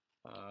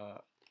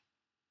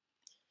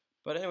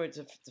 But anyway,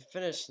 to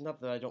finish,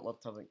 not that I don't love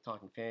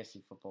talking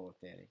fantasy football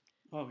with Danny.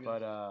 Oh, yeah.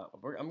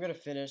 But I'm going to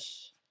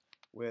finish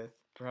with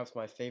perhaps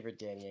my favorite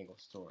Danny Engle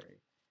story,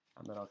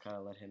 and then I'll kind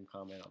of let him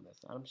comment on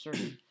this. I'm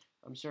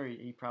sure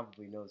he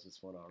probably knows this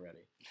one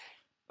already.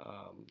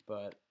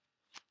 But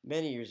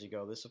many years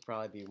ago, this will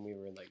probably be when we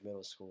were in like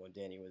middle school, and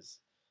Danny was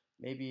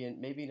maybe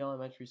in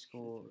elementary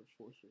school,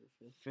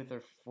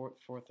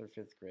 fourth or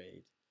fifth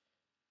grade,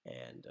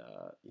 and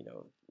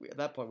at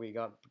that point we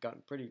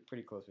gotten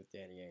pretty close with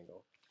Danny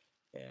Engle.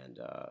 And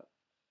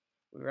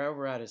we were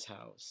over at his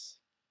house,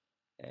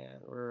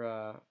 and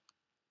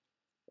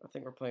I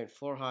think we're playing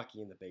floor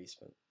hockey in the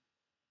basement,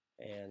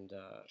 and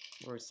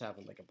we're just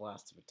having like a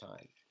blast of a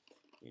time,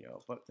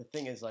 But the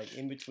thing is, like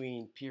in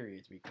between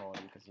periods, we call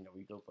them because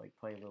we go like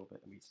play a little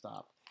bit and we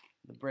stop.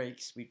 The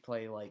breaks, we'd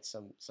play like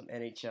some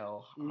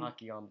NHL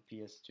hockey on the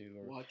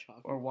PS2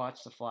 or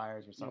watch the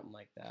Flyers or something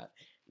like that.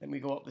 Then we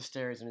go up the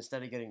stairs, and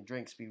instead of getting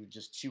drinks, we would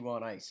just chew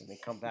on ice and then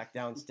come back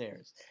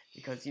downstairs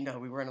because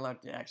we weren't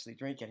allowed to actually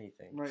drink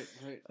anything. Right.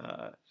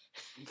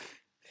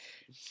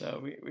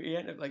 So we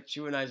end up like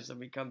chewing ice, and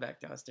we come back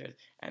downstairs,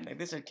 and like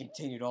this had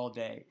continued all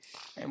day,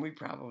 and we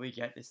probably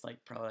get this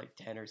probably like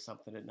 10 or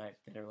something at night,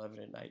 10 or 11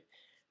 at night,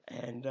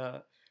 and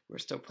we're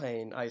still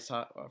playing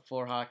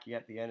floor hockey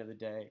at the end of the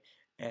day.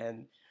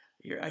 And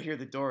I hear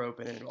the door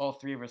open, and all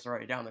three of us are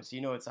already down there.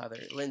 So it's either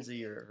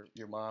Lindsay or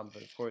your mom,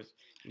 but of course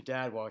your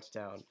dad walks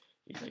down.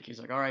 He's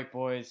like, all right,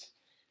 boys,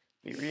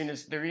 the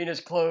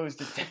arena's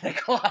closed at 10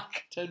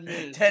 o'clock. 10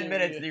 minutes. 10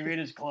 minutes, the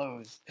arena's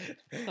closed.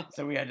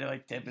 So we had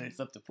 10 minutes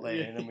left to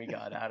play, and then we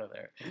got out of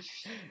there.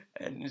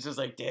 And it's just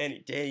like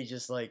Danny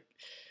just like.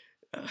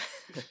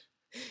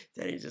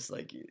 Danny just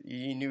like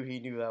he knew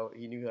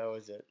that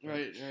was it.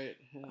 Right.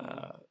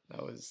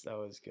 That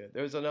was good.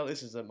 There was another.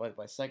 This is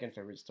my second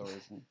favorite story.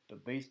 Is the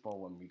baseball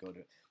one we go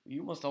to. We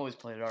almost always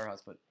play at our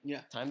house, but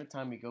time to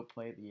time we go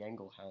play at the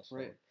Engle house.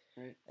 Right.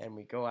 Right. And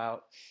we go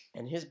out,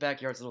 and his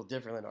backyard's a little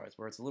different than ours,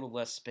 where it's a little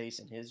less space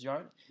in his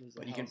yard,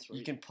 but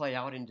you can play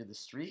out into the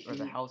street or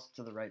the house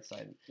to the right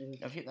side.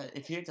 Mm-hmm.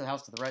 If you hit the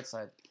house to the right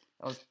side,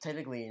 that was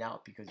technically an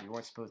out because you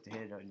weren't supposed to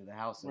hit it into the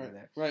house over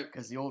there. Right.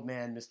 Because the old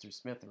man, Mr.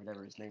 Smith or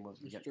whatever his name was,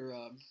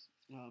 Mr.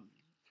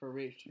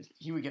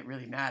 He would get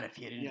really mad if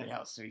he hit it into the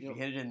house. So if you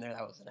hit it in there,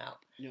 that was an out.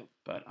 Yep.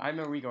 But I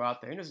remember we go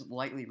out there, and it was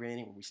lightly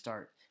raining when we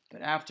start.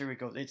 But after it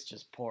goes, it's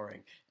just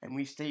pouring. And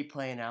we stay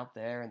playing out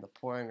there in the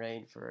pouring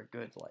rain for a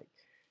good, it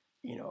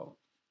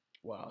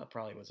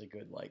probably was a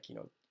good,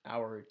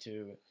 hour or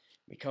two.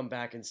 We come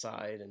back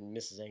inside, and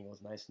Mrs. Engle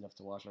is nice enough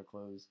to wash our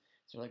clothes.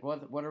 So we're like,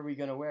 what are we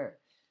going to wear?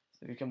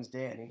 So here comes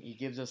Dan. He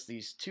gives us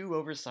these 2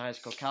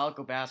 oversized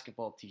Calico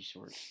basketball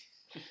T-shirts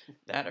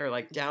that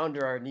are, down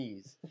to our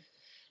knees.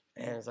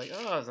 And it's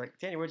I was like,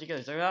 Danny, where'd you get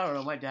this? I don't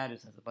know. My dad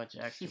just has a bunch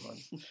of extra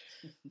ones.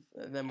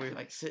 And then we're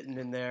sitting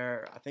in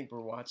there. I think we're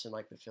watching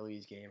the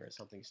Phillies game or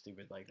something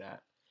stupid like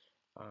that.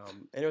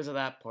 And it was at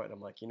that point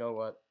I'm like, you know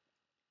what?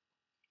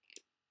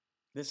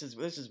 This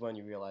is when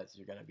you realize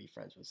you're gonna be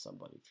friends with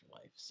somebody for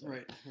life. So,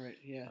 right,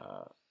 yeah.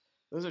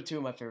 Those are 2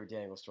 of my favorite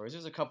Danny Engle stories.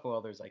 There's a couple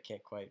others I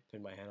can't quite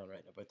pin my head on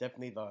right now, but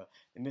definitely the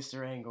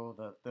Mr. Engle,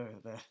 the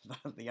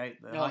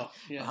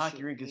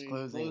hockey rink is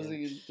closing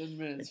in 10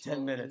 minutes. In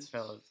 10 minutes,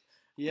 fellas.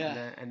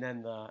 Yeah. And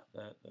then the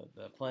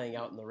playing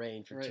out in the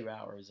rain for 2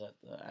 hours at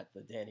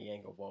the Danny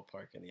Engle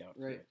ballpark in the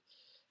outfield. Right.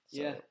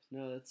 So, yeah.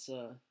 No, that's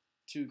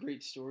 2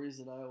 great stories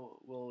that I will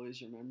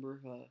always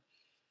remember.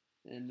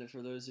 And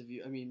for those of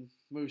you,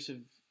 most of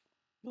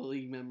the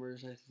league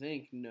members, I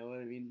think, know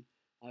it.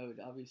 I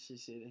would obviously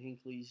say the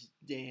Hinkley's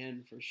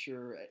Dan for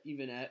sure.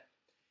 Even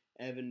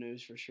Evan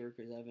knows for sure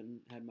because Evan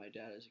had my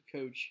dad as a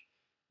coach.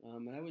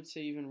 And I would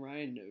say even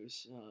Ryan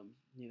knows.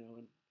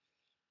 And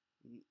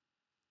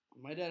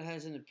my dad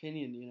has an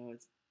opinion.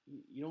 It's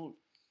you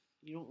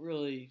don't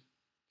really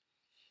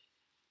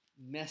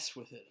mess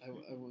with it.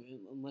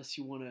 Unless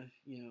you want to,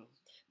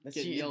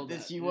 get yelled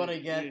at. You want to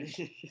get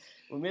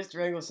when Mr.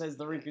 Engle says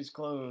the rink is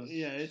closed.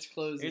 Yeah, it's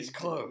closed. It's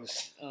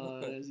closed.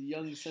 As a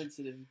young,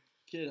 sensitive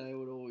kid, I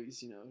would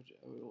always,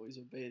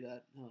 obey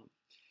that.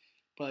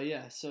 But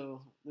yeah,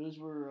 so those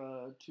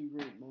were 2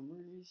 great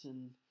memories,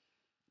 and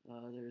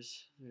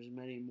there's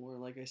many more.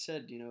 Like I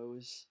said, it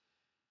was.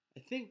 I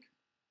think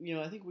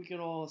we can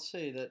all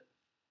say that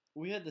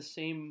we had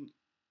the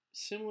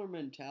similar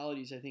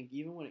mentalities. I think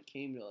even when it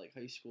came to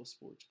high school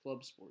sports,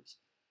 club sports,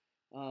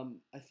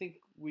 I think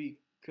we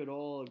could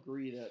all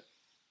agree that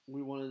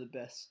we wanted the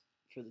best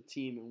for the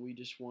team, and we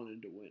just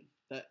wanted to win.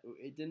 That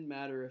it didn't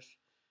matter if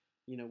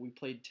we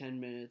played 10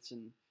 minutes,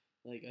 and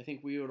I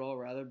think we would all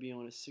rather be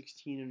on a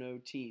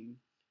 16-0 team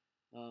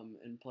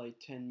and play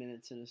 10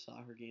 minutes in a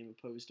soccer game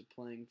opposed to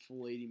playing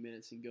full 80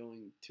 minutes and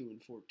going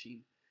 2-14.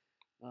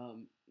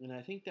 And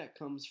I think that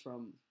comes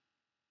from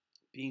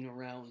being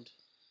around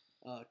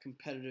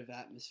competitive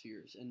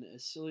atmospheres. And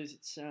as silly as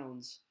it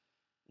sounds,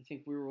 I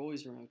think we were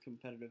always around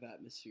competitive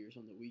atmospheres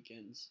on the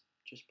weekends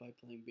just by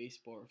playing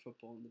baseball or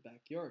football in the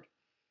backyard.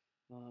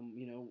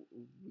 We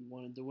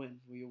wanted to win.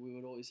 We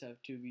would always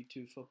have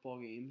 2v2 football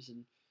games,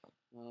 and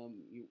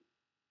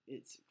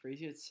it's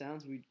crazy as it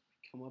sounds, we'd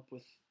come up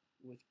with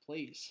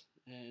plays,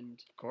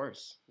 and of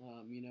course,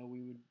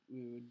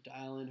 we would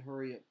dial in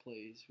hurry up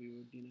plays. We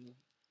would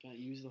kind of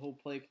use the whole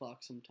play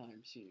clock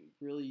sometimes.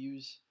 Really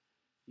use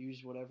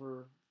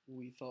whatever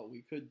we thought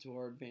we could to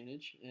our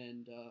advantage,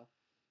 and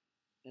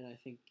I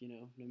think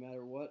no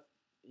matter what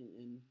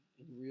in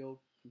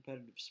real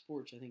competitive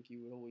sports, I think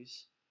you would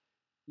always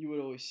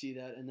see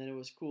that. And then it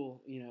was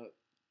cool,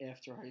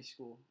 after high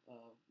school,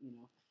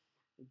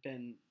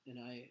 Ben and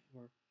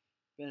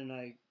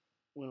I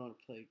went on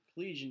to play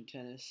collegiate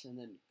tennis, and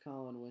then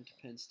Colin went to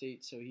Penn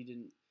State, so he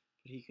didn't,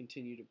 but he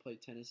continued to play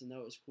tennis, and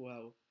that was cool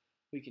how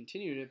we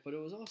continued it. But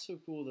it was also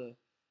cool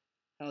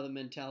how the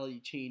mentality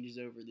changes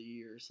over the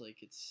years.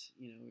 It's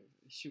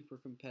super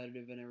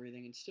competitive and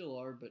everything, and still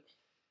are, but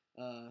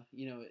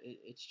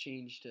it's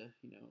changed to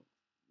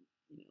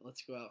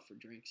let's go out for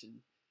drinks.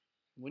 And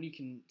when you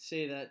can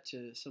say that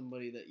to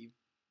somebody that you've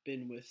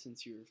been with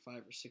since you were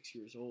 5 or 6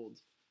 years old,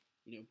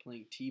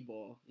 playing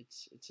t-ball,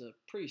 it's a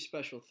pretty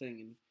special thing,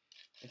 and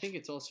I think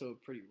it's also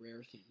a pretty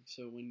rare thing.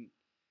 So when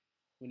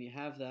you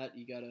have that,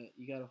 you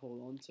gotta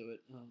hold on to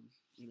it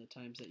in the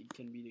times that you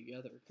can be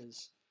together,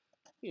 because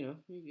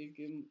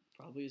it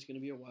probably is going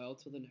to be a while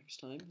till the next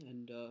time,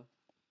 and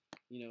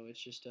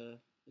it's just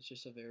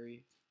a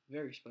very,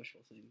 very special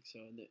thing. So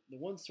the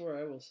one story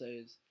I will say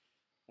is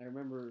I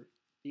remember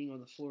being on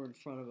the floor in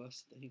front of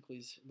us, the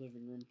Hinkley's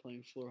living room,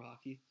 playing floor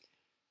hockey,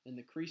 and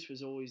the crease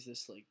was always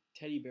this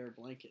teddy bear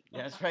blanket.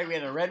 Yeah, that's right. We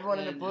had a red one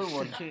and a blue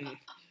one.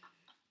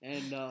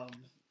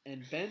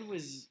 And Ben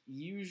was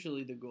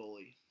usually the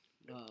goalie.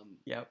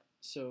 Yep.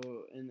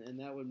 So and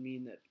that would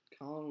mean that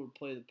Colin would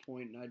play the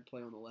point and I'd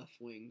play on the left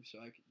wing, so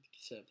I could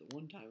set up the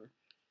one-timer.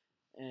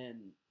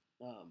 And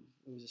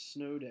it was a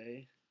snow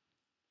day,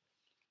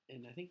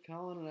 and I think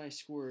Colin and I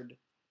scored.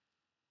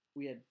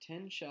 We had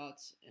 10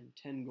 shots and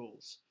 10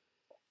 goals,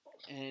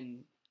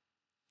 and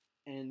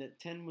that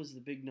 10 was the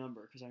big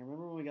number, because I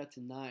remember when we got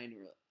to 9,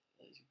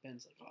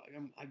 Ben's like,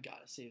 oh, I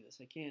gotta save this.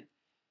 I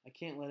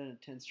can't let in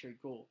a 10th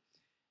straight goal.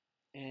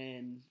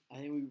 And I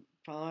think we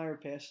probably were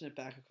passing it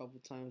back a couple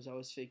times. I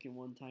was faking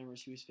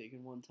one-timers. He was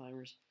faking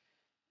one-timers.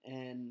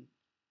 And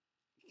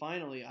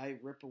finally, I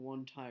rip a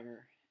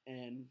one-timer,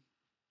 and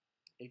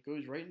it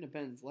goes right into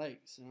Ben's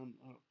legs. And I'm,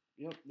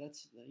 yep,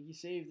 he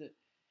saved it.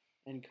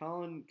 And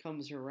Colin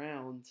comes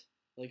around,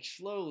 like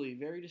slowly,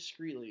 very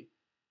discreetly,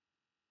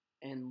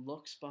 and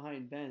looks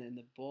behind Ben, and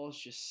the ball's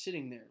just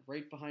sitting there,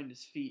 right behind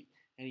his feet.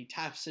 And he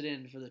taps it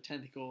in for the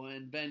 10th goal,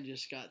 and Ben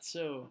just got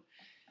so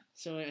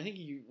I think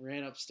he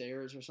ran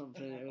upstairs or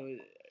something. That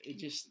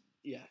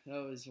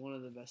was one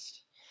of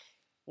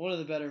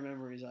the better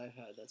memories I've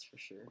had, that's for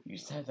sure. We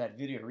used to have that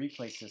video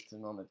replay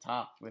system on the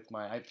top with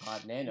my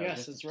iPod Nano.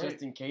 Yes, that's right.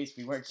 Just in case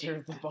we weren't sure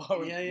if the ball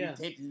we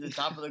taped it to the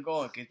top of the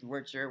goal in case we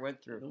weren't sure it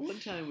went through. The one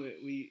time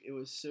it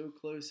was so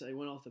close, I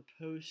went off the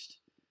post,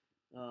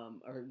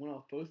 or went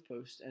off both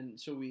posts, and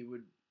so we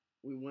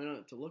went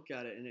out to look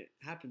at it, and it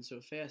happened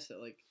so fast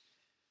that like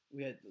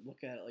we had to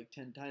look at it like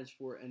 10 times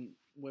for it. And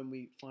when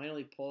we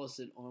finally paused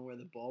it on where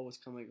the ball was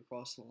coming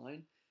across the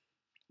line,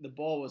 the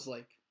ball was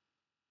like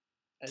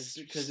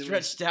because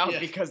stretched out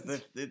because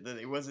it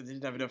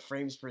didn't have enough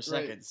frames per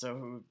second, right.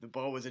 So the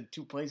ball was in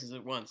two places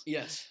at once.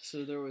 Yes,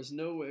 so there was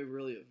no way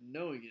really of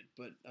knowing it,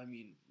 but I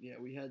mean, yeah,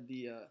 we had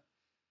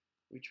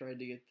we tried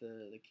to get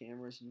the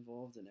cameras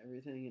involved and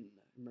everything, and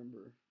I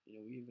remember,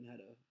 we even had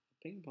a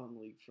ping pong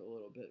league for a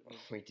little bit.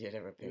 We did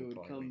have a ping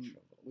pong league for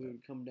a little bit. We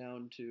would come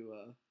down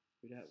to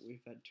we've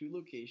had two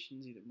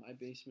locations, either my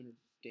basement or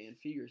Dan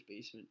Feger's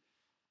basement.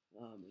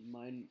 And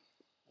mine,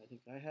 I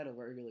think I had a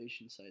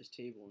regulation size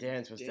table.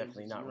 Dan's was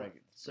definitely not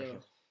regular.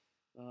 So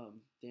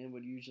Dan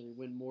would usually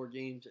win more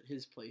games at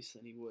his place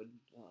than he would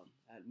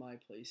at my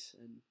place,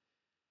 and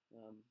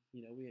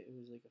it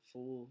was like a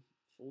full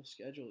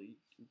schedule.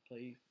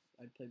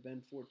 I'd play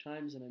Ben 4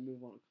 times, and I'd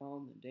move on to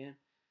Colin and Dan,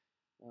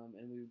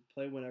 and we would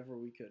play whenever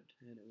we could,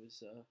 and it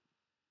was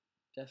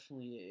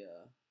definitely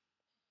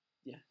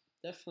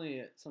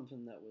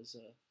something that was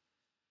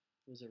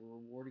a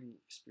rewarding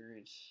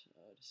experience,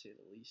 to say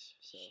the least.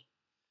 So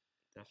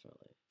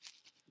definitely,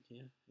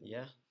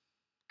 yeah.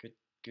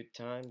 Good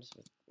times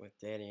with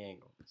Danny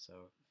Engle. So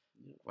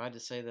glad to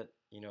say that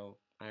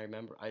I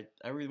remember.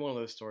 I read one of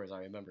those stories.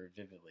 I remember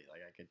vividly.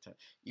 Like I could tell.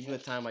 Even the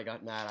time I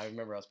got mad, I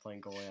remember I was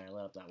playing goalie and I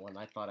let up that one.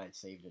 I thought I'd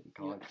saved it, and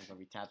Colin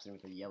he taps in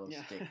with a yellow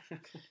stick.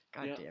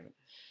 God damn it.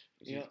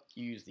 You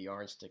use the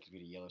orange stick. You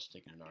get a yellow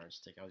stick and an orange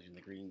stick. I was using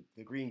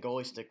the green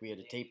goalie stick. We had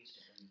to tape.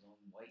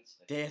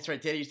 That's right.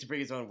 Danny used to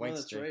bring his own white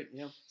stick. That's right.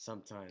 Yeah.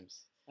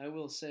 Sometimes. I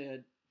will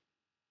say,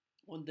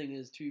 one thing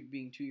is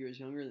being 2 years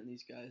younger than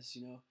these guys.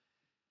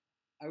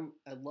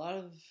 A lot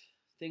of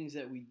things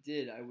that we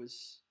did, I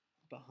was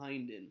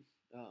behind in,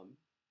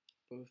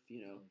 both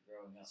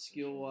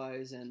skill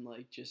wise and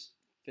like just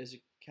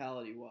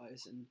physicality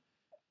wise, and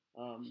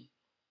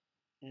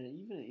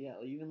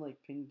even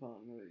like ping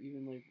pong or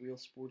even like real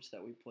sports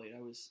that we played,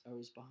 I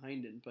was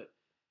behind in. But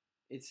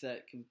it's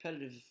that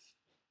competitive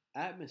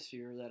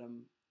atmosphere that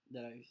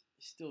I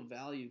still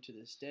value to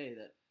this day,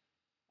 that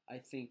I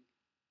think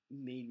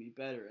made me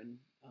better, and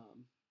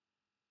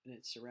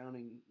it's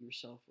surrounding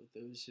yourself with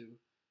those who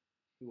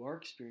are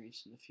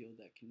experienced in the field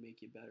that can make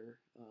you better.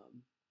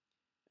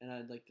 And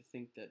I'd like to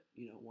think that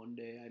one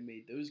day I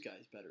made those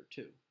guys better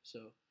too.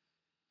 So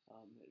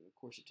of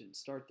course it didn't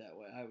start that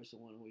way. I was the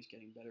one always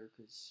getting better,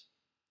 because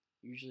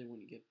usually when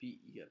you get beat,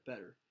 you get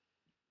better.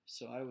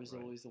 So I was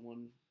always the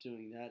one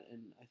doing that,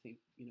 and I think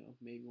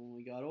maybe when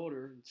we got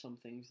older, some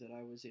things that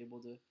I was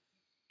able to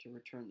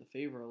return the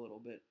favor a little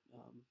bit,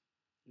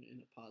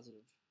 in a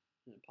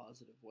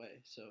positive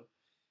way. So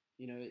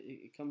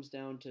it comes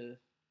down to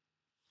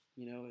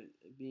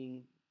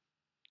being,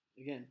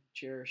 again,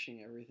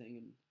 cherishing everything.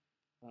 And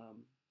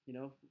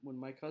when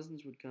my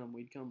cousins would come,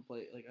 we'd come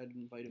play. Like, I'd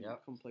invite him to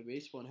come play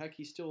baseball, and heck,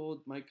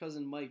 my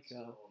cousin Mike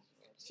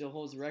still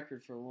holds the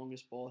record for the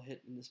longest ball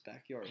hit in this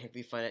backyard. If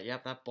we find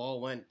it, that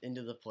ball went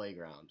into the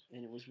playground,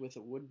 and it was with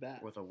a wood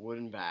bat. With a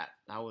wooden bat,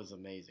 that was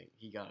amazing.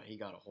 He got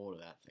a hold of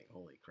that thing.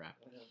 Holy crap!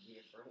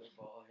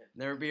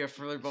 Never be a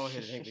further ball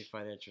hit at Hinkley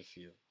Financial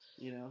Field.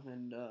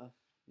 And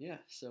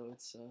so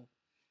it's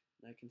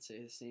I can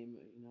say the same.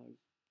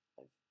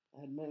 I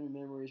had many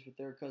memories with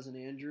their cousin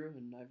Andrew,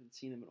 and I haven't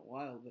seen him in a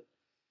while, but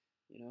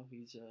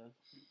he's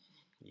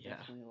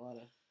definitely a lot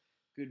of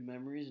good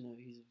memories, and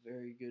he's a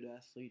very good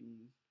athlete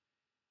and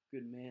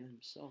good man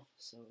himself.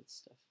 So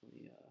it's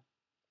definitely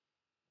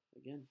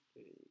again,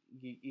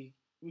 we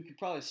could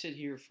probably sit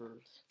here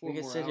for 4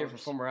 more hours. Here for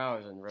 4 more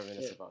hours and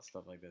reminisce about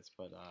stuff like this.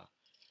 But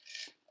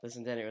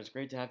listen, Danny, it was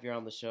great to have you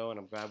on the show, and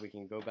I'm glad we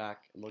can go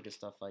back and look at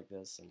stuff like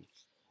this. And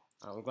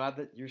I'm glad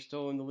that you're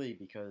still in the league,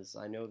 because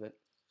I know that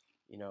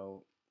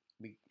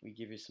we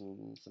give you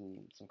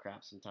some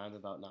crap sometimes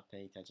about not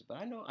paying attention. But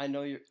I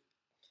know you're,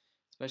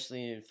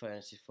 especially in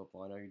fantasy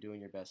football, I know you're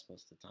doing your best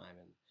most of the time.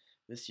 And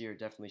this year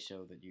definitely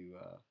showed that you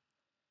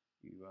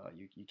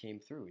came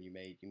through. You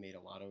made a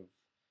lot of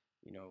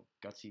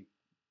gutsy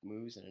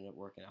moves, and ended up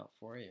working out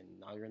for you. And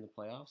now you're in the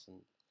playoffs,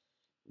 and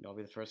I'll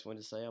be the first one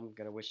to say I'm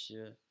gonna wish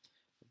you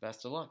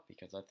best of luck,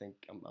 because I think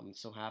I'm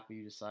so happy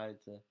you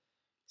decided to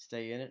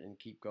stay in it and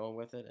keep going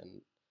with it.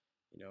 And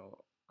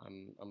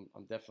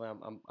I'm definitely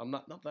I'm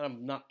not that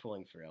I'm not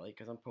pulling for Elliot,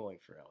 because I'm pulling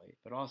for Elliot,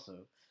 but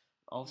also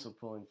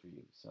pulling for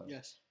you. So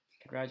Yes.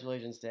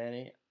 congratulations,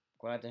 Danny.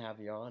 Glad to have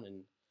you on,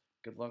 and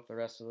good luck the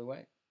rest of the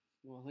way.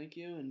 Well, thank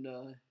you,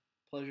 and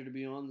pleasure to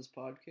be on this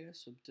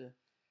podcast. Hope to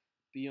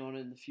be on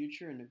it in the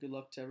future, and good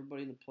luck to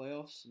everybody in the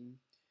playoffs. And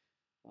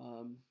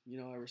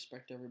I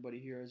respect everybody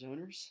here as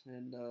owners,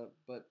 and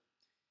but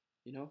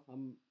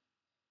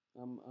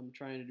I'm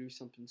trying to do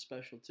something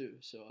special too.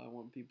 So I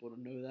want people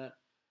to know that,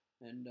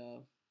 and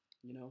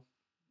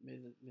may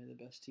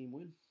the best team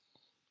win.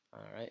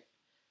 All right.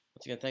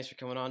 Once again, thanks for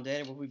coming on,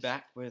 Danny. We'll be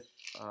back with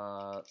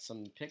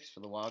some picks for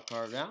the wild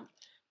card round.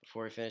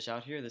 Before we finish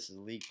out here, this is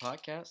the League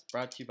Podcast,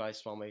 brought to you by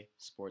Swami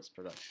Sports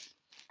Productions.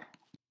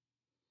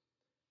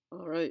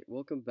 All right,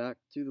 welcome back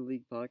to the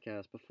League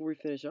Podcast. Before we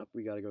finish up,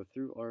 we got to go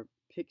through our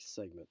picks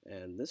segment.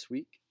 And this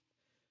week,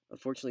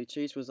 unfortunately,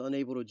 Chase was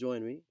unable to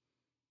join me,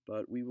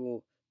 but we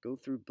will go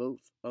through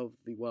both of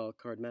the wild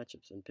card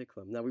matchups and pick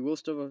them. Now, we will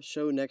still have a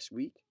show next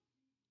week.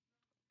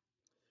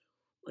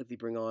 Likely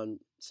bring on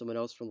someone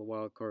else from the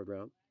wild card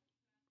round.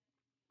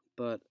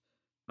 But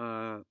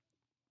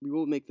we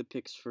will make the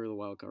picks for the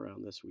wild card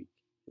round this week,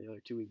 the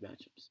other 2-week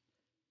matchups.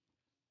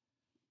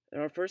 In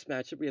our first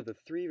matchup, we have the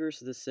 3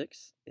 versus the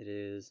 6. It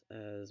is,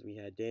 as we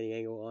had Danny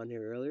Engle on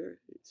here earlier,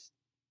 it's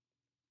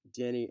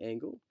Danny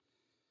Engle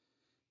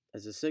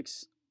as a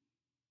 6,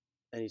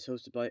 and he's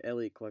hosted by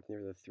Elliot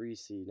Kleckner, the 3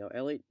 seed. Now,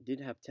 Elliot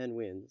did have 10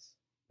 wins,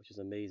 which is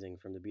amazing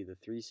for him to be the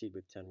 3 seed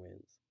with 10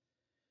 wins.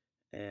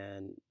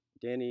 And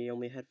Danny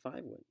only had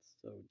 5 wins.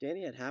 So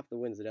Danny had half the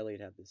wins that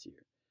Elliot had this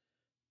year.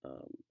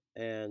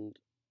 And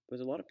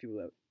there's a lot of people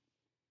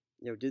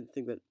that didn't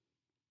think that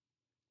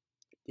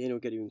Danny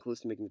would get even close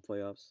to making the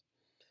playoffs.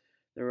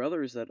 There were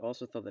others that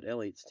also thought that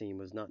Elliot's team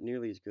was not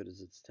nearly as good as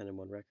its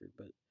 10-1 record.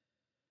 But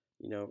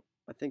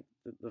I think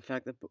the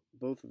fact that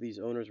both of these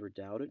owners were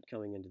doubted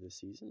coming into the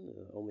season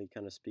only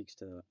kind of speaks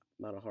to the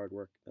amount of hard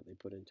work that they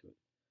put into it.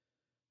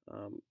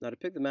 Now, to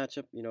pick the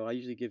matchup, I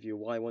usually give you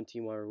why one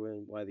team will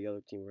win, why the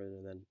other team will win,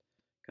 and then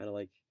kind of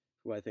like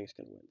who I think is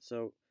going to win.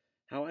 So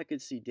how I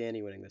could see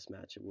Danny winning this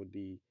matchup would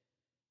be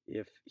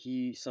if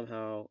he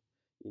somehow,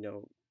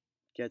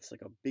 gets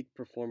like a big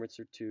performance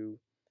or two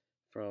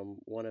from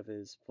one of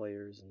his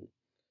players, and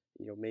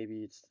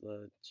maybe it's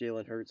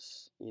Jalen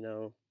Hurts,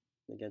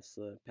 against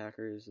the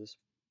Packers this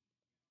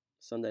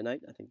Sunday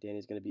night. I think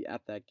Danny's going to be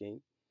at that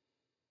game.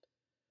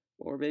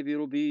 Or maybe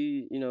it'll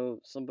be,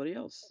 somebody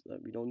else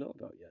that we don't know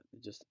about yet.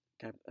 It just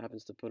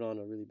happens to put on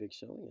a really big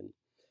showing, and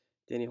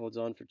Danny holds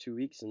on for 2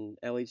 weeks, and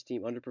Elliot's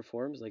team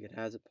underperforms like it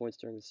has at points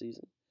during the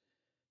season.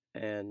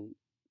 And,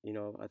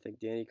 I think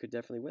Danny could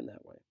definitely win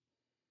that way.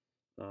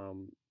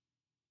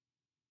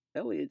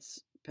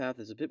 Elliot's path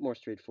is a bit more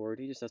straightforward.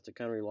 He just has to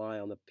kind of rely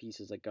on the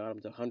pieces that got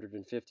him to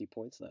 150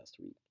 points last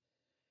week.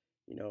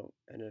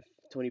 And if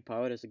Tony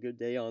Pollard has a good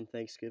day on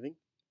Thanksgiving,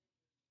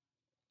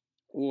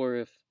 or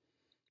if,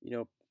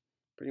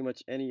 pretty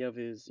much any of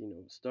his,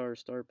 star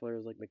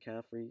players like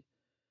McCaffrey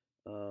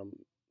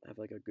have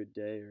like a good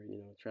day, or,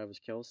 Travis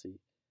Kelce,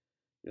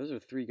 those are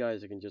 3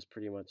 guys that can just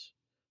pretty much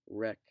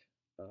wreck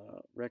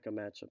a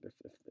matchup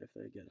if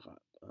they get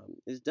hot.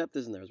 His depth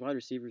isn't there. His wide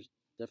receivers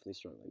definitely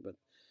struggling, but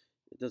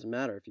it doesn't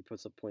matter if he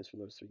puts up points from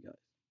those 3 guys.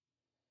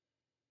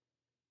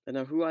 And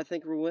now, who I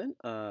think will win?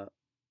 I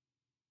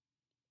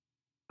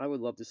would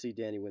love to see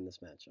Danny win this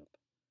matchup,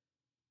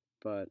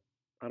 but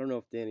I don't know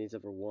if Danny's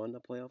ever won a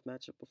playoff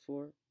matchup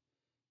before,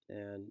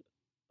 and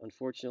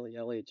unfortunately,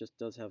 Elliot just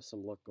does have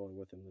some luck going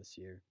with him this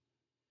year.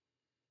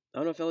 I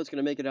don't know if Elliot's going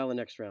to make it out of the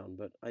next round,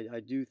 but I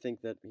do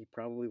think that he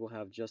probably will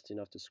have just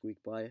enough to squeak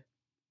by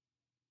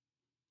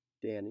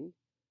Danny,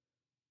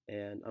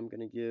 and I'm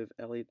going to give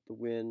Elliot the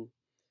win,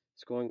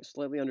 scoring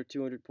slightly under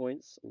 200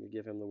 points. I'm going to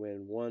give him the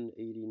win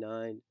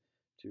 189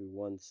 to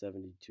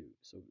 172.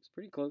 So it's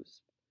pretty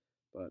close,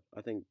 but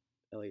I think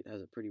Elliot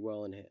has it pretty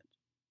well in hand.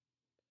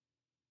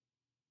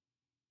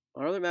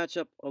 Our other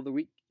matchup of the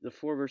week, the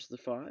 4 versus the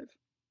 5.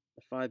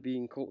 The 5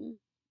 being Colton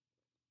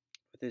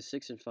with his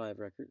 6-5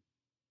 record.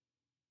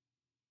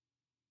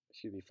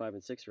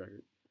 5-6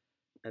 record.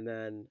 And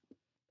then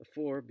the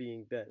 4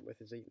 being Ben with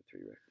his 8-3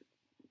 record.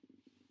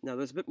 Now,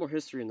 there's a bit more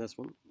history in this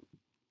one.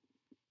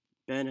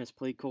 Ben has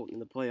played Colton in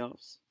the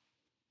playoffs.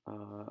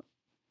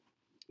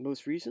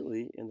 Most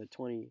recently in the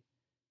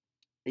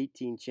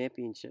 2018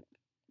 championship,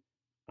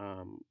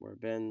 where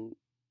Ben,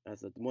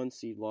 as a 1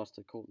 seed, lost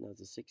to Colton as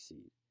a 6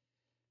 seed.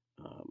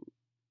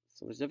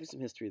 So there's definitely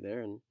some history there,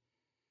 and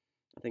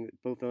I think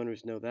that both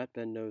owners know that.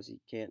 Ben knows he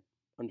can't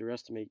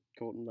underestimate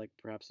Colton like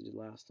perhaps he did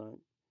last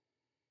time.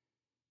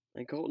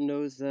 And Colton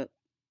knows that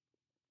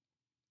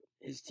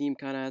his team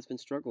kind of has been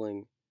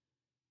struggling.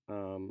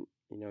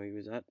 He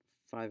was at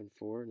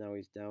 5-4, now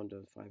he's down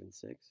to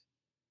 5-6.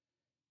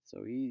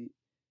 So he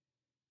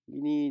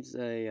needs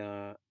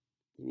to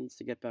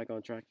get back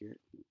on track here,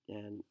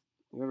 and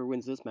whoever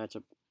wins this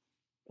matchup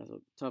has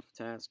a tough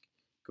task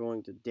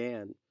going to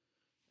Dan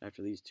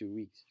after these 2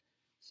 weeks.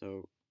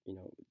 So,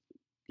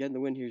 getting the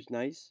win here is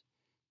nice,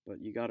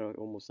 but you gotta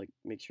almost like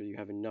make sure you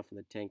have enough in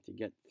the tank to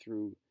get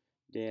through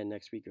Dan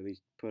next week, or at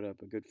least put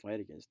up a good fight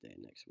against Dan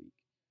next week.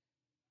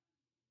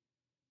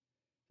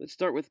 Let's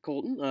start with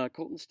Colton.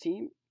 Colton's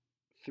team,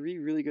 3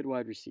 really good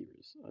wide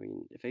receivers. I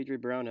mean, if A.J.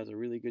 Brown has a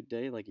really good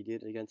day like he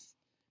did against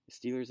the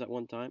Steelers at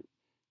one time,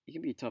 he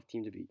can be a tough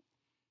team to beat.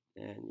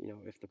 And,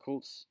 if the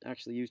Colts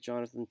actually use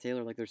Jonathan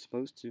Taylor like they're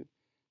supposed to, it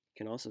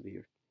can also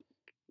be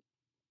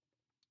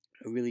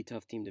a really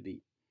tough team to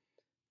beat.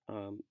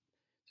 There's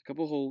a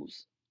couple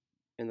holes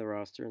in the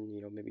roster,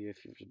 and, maybe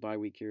if there's a bye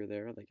week here or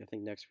there, like I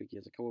think next week he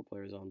has a couple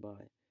players on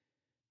bye.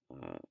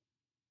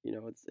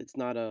 It's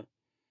not a...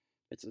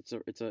 It's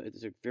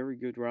a very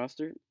good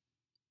roster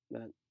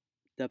that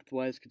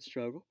depth-wise could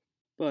struggle,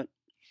 but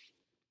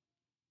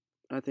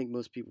I think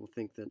most people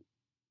think that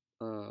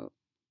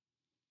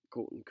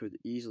Colton could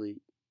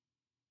easily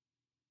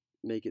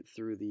make it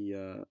through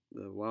the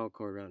wild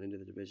card round into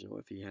the divisional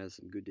if he has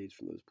some good days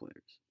from those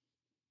players.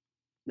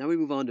 Now we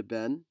move on to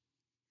Ben.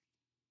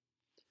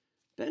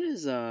 Ben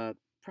is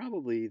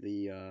probably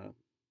the I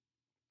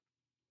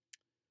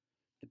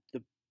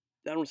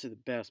don't want to say the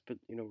best, but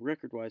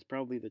record-wise,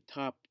 probably the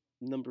top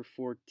number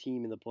 4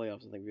 team in the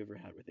playoffs I think we've ever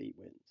had with 8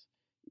 wins.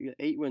 You got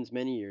 8 wins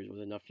many years was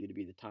enough for you to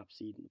be the top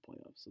seed in the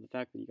playoffs. So the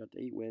fact that he got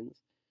the 8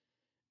 wins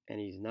and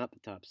he's not the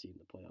top seed in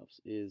the playoffs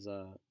is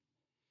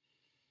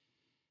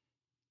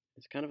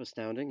it's kind of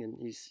astounding, and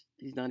he's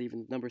not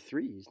even number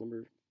 3. He's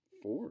number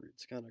 4.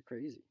 It's kind of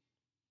crazy.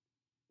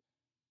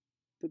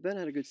 But Ben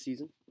had a good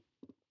season.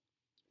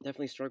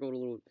 Definitely struggled a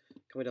little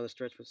coming down the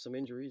stretch with some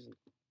injuries, and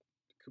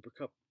Cooper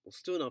Kupp will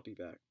still not be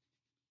back.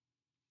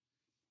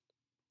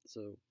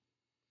 So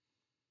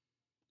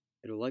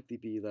it'll likely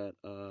be that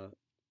the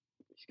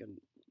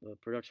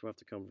production will have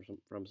to come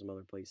from some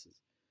other places.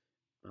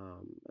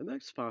 And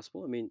that's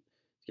possible. I mean,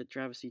 get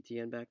Travis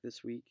Etienne back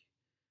this week.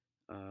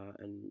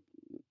 And,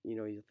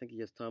 you think he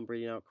has Tom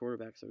Brady out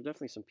quarterback, so there are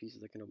definitely some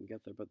pieces that can help him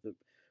get there. But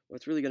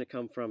what's really going to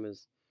come from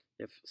is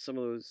if some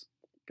of those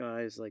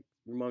guys like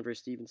Ramondre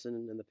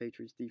Stevenson and the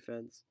Patriots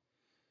defense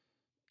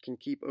can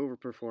keep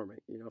overperforming.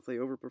 If they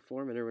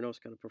overperform and everyone else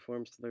kind of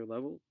performs to their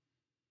level,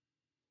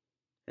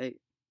 hey,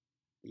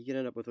 you can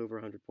end up with over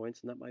 100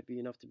 points, and that might be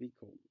enough to beat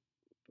Colton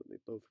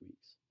both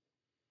weeks.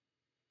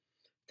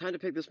 Time to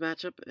pick this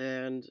matchup,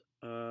 and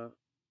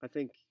I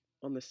think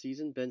on the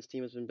season, Ben's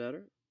team has been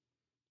better.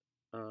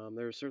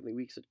 There are certainly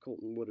weeks that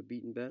Colton would have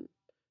beaten Ben,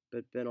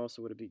 but Ben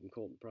also would have beaten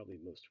Colton probably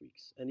most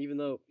weeks. And even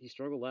though he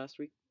struggled last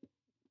week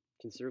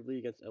considerably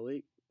against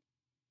LA,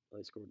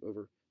 he scored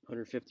over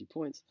 150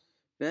 points,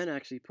 Ben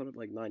actually put up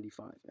like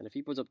 95. And if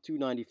he puts up 2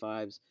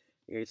 95s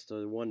against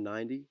the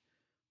 190,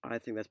 I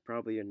think that's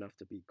probably enough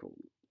to beat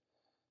Colton.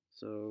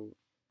 So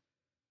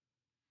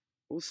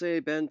we'll say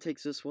Ben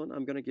takes this one.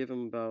 I'm going to give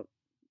him about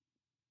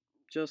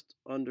just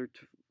under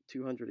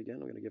 200 again.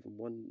 I'm going to give him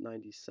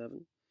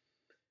 197.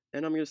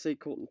 And I'm going to say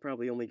Colton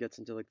probably only gets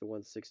into like the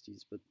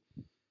 160s, but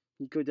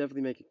he could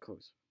definitely make it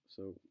close.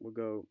 So we'll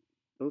go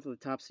both of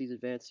the top seeds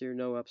advance here,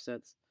 no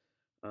upsets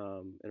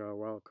in our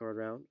wild card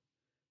round.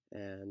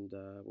 And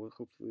we'll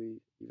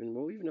hopefully,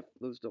 even if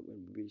those don't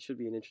win, it should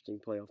be an interesting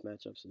playoff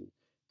matchups, and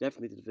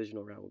definitely the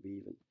divisional round will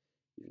be even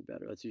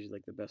better. That's usually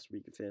like the best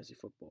week of fantasy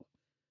football,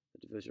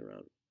 the division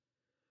round.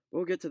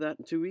 We'll get to that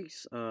in 2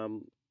 weeks. I'd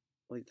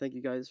like to thank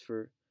you guys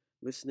for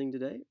listening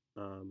today.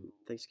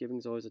 Thanksgiving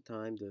is always a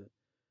time to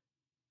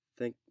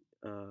think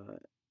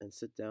and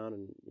sit down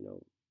and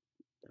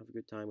have a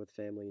good time with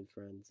family and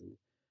friends, and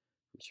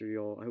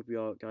I hope you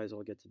all guys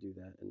all get to do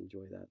that and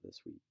enjoy that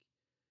this week.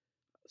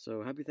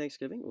 So happy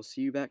Thanksgiving. We'll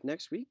see you back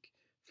next week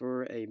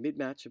for a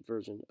mid-matchup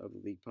version of the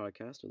League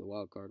Podcast or the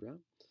Wild Card Round.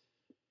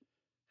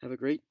 Have a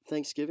great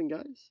Thanksgiving,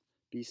 guys.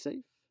 Be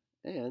safe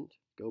and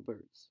go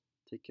Birds.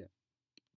 Take care.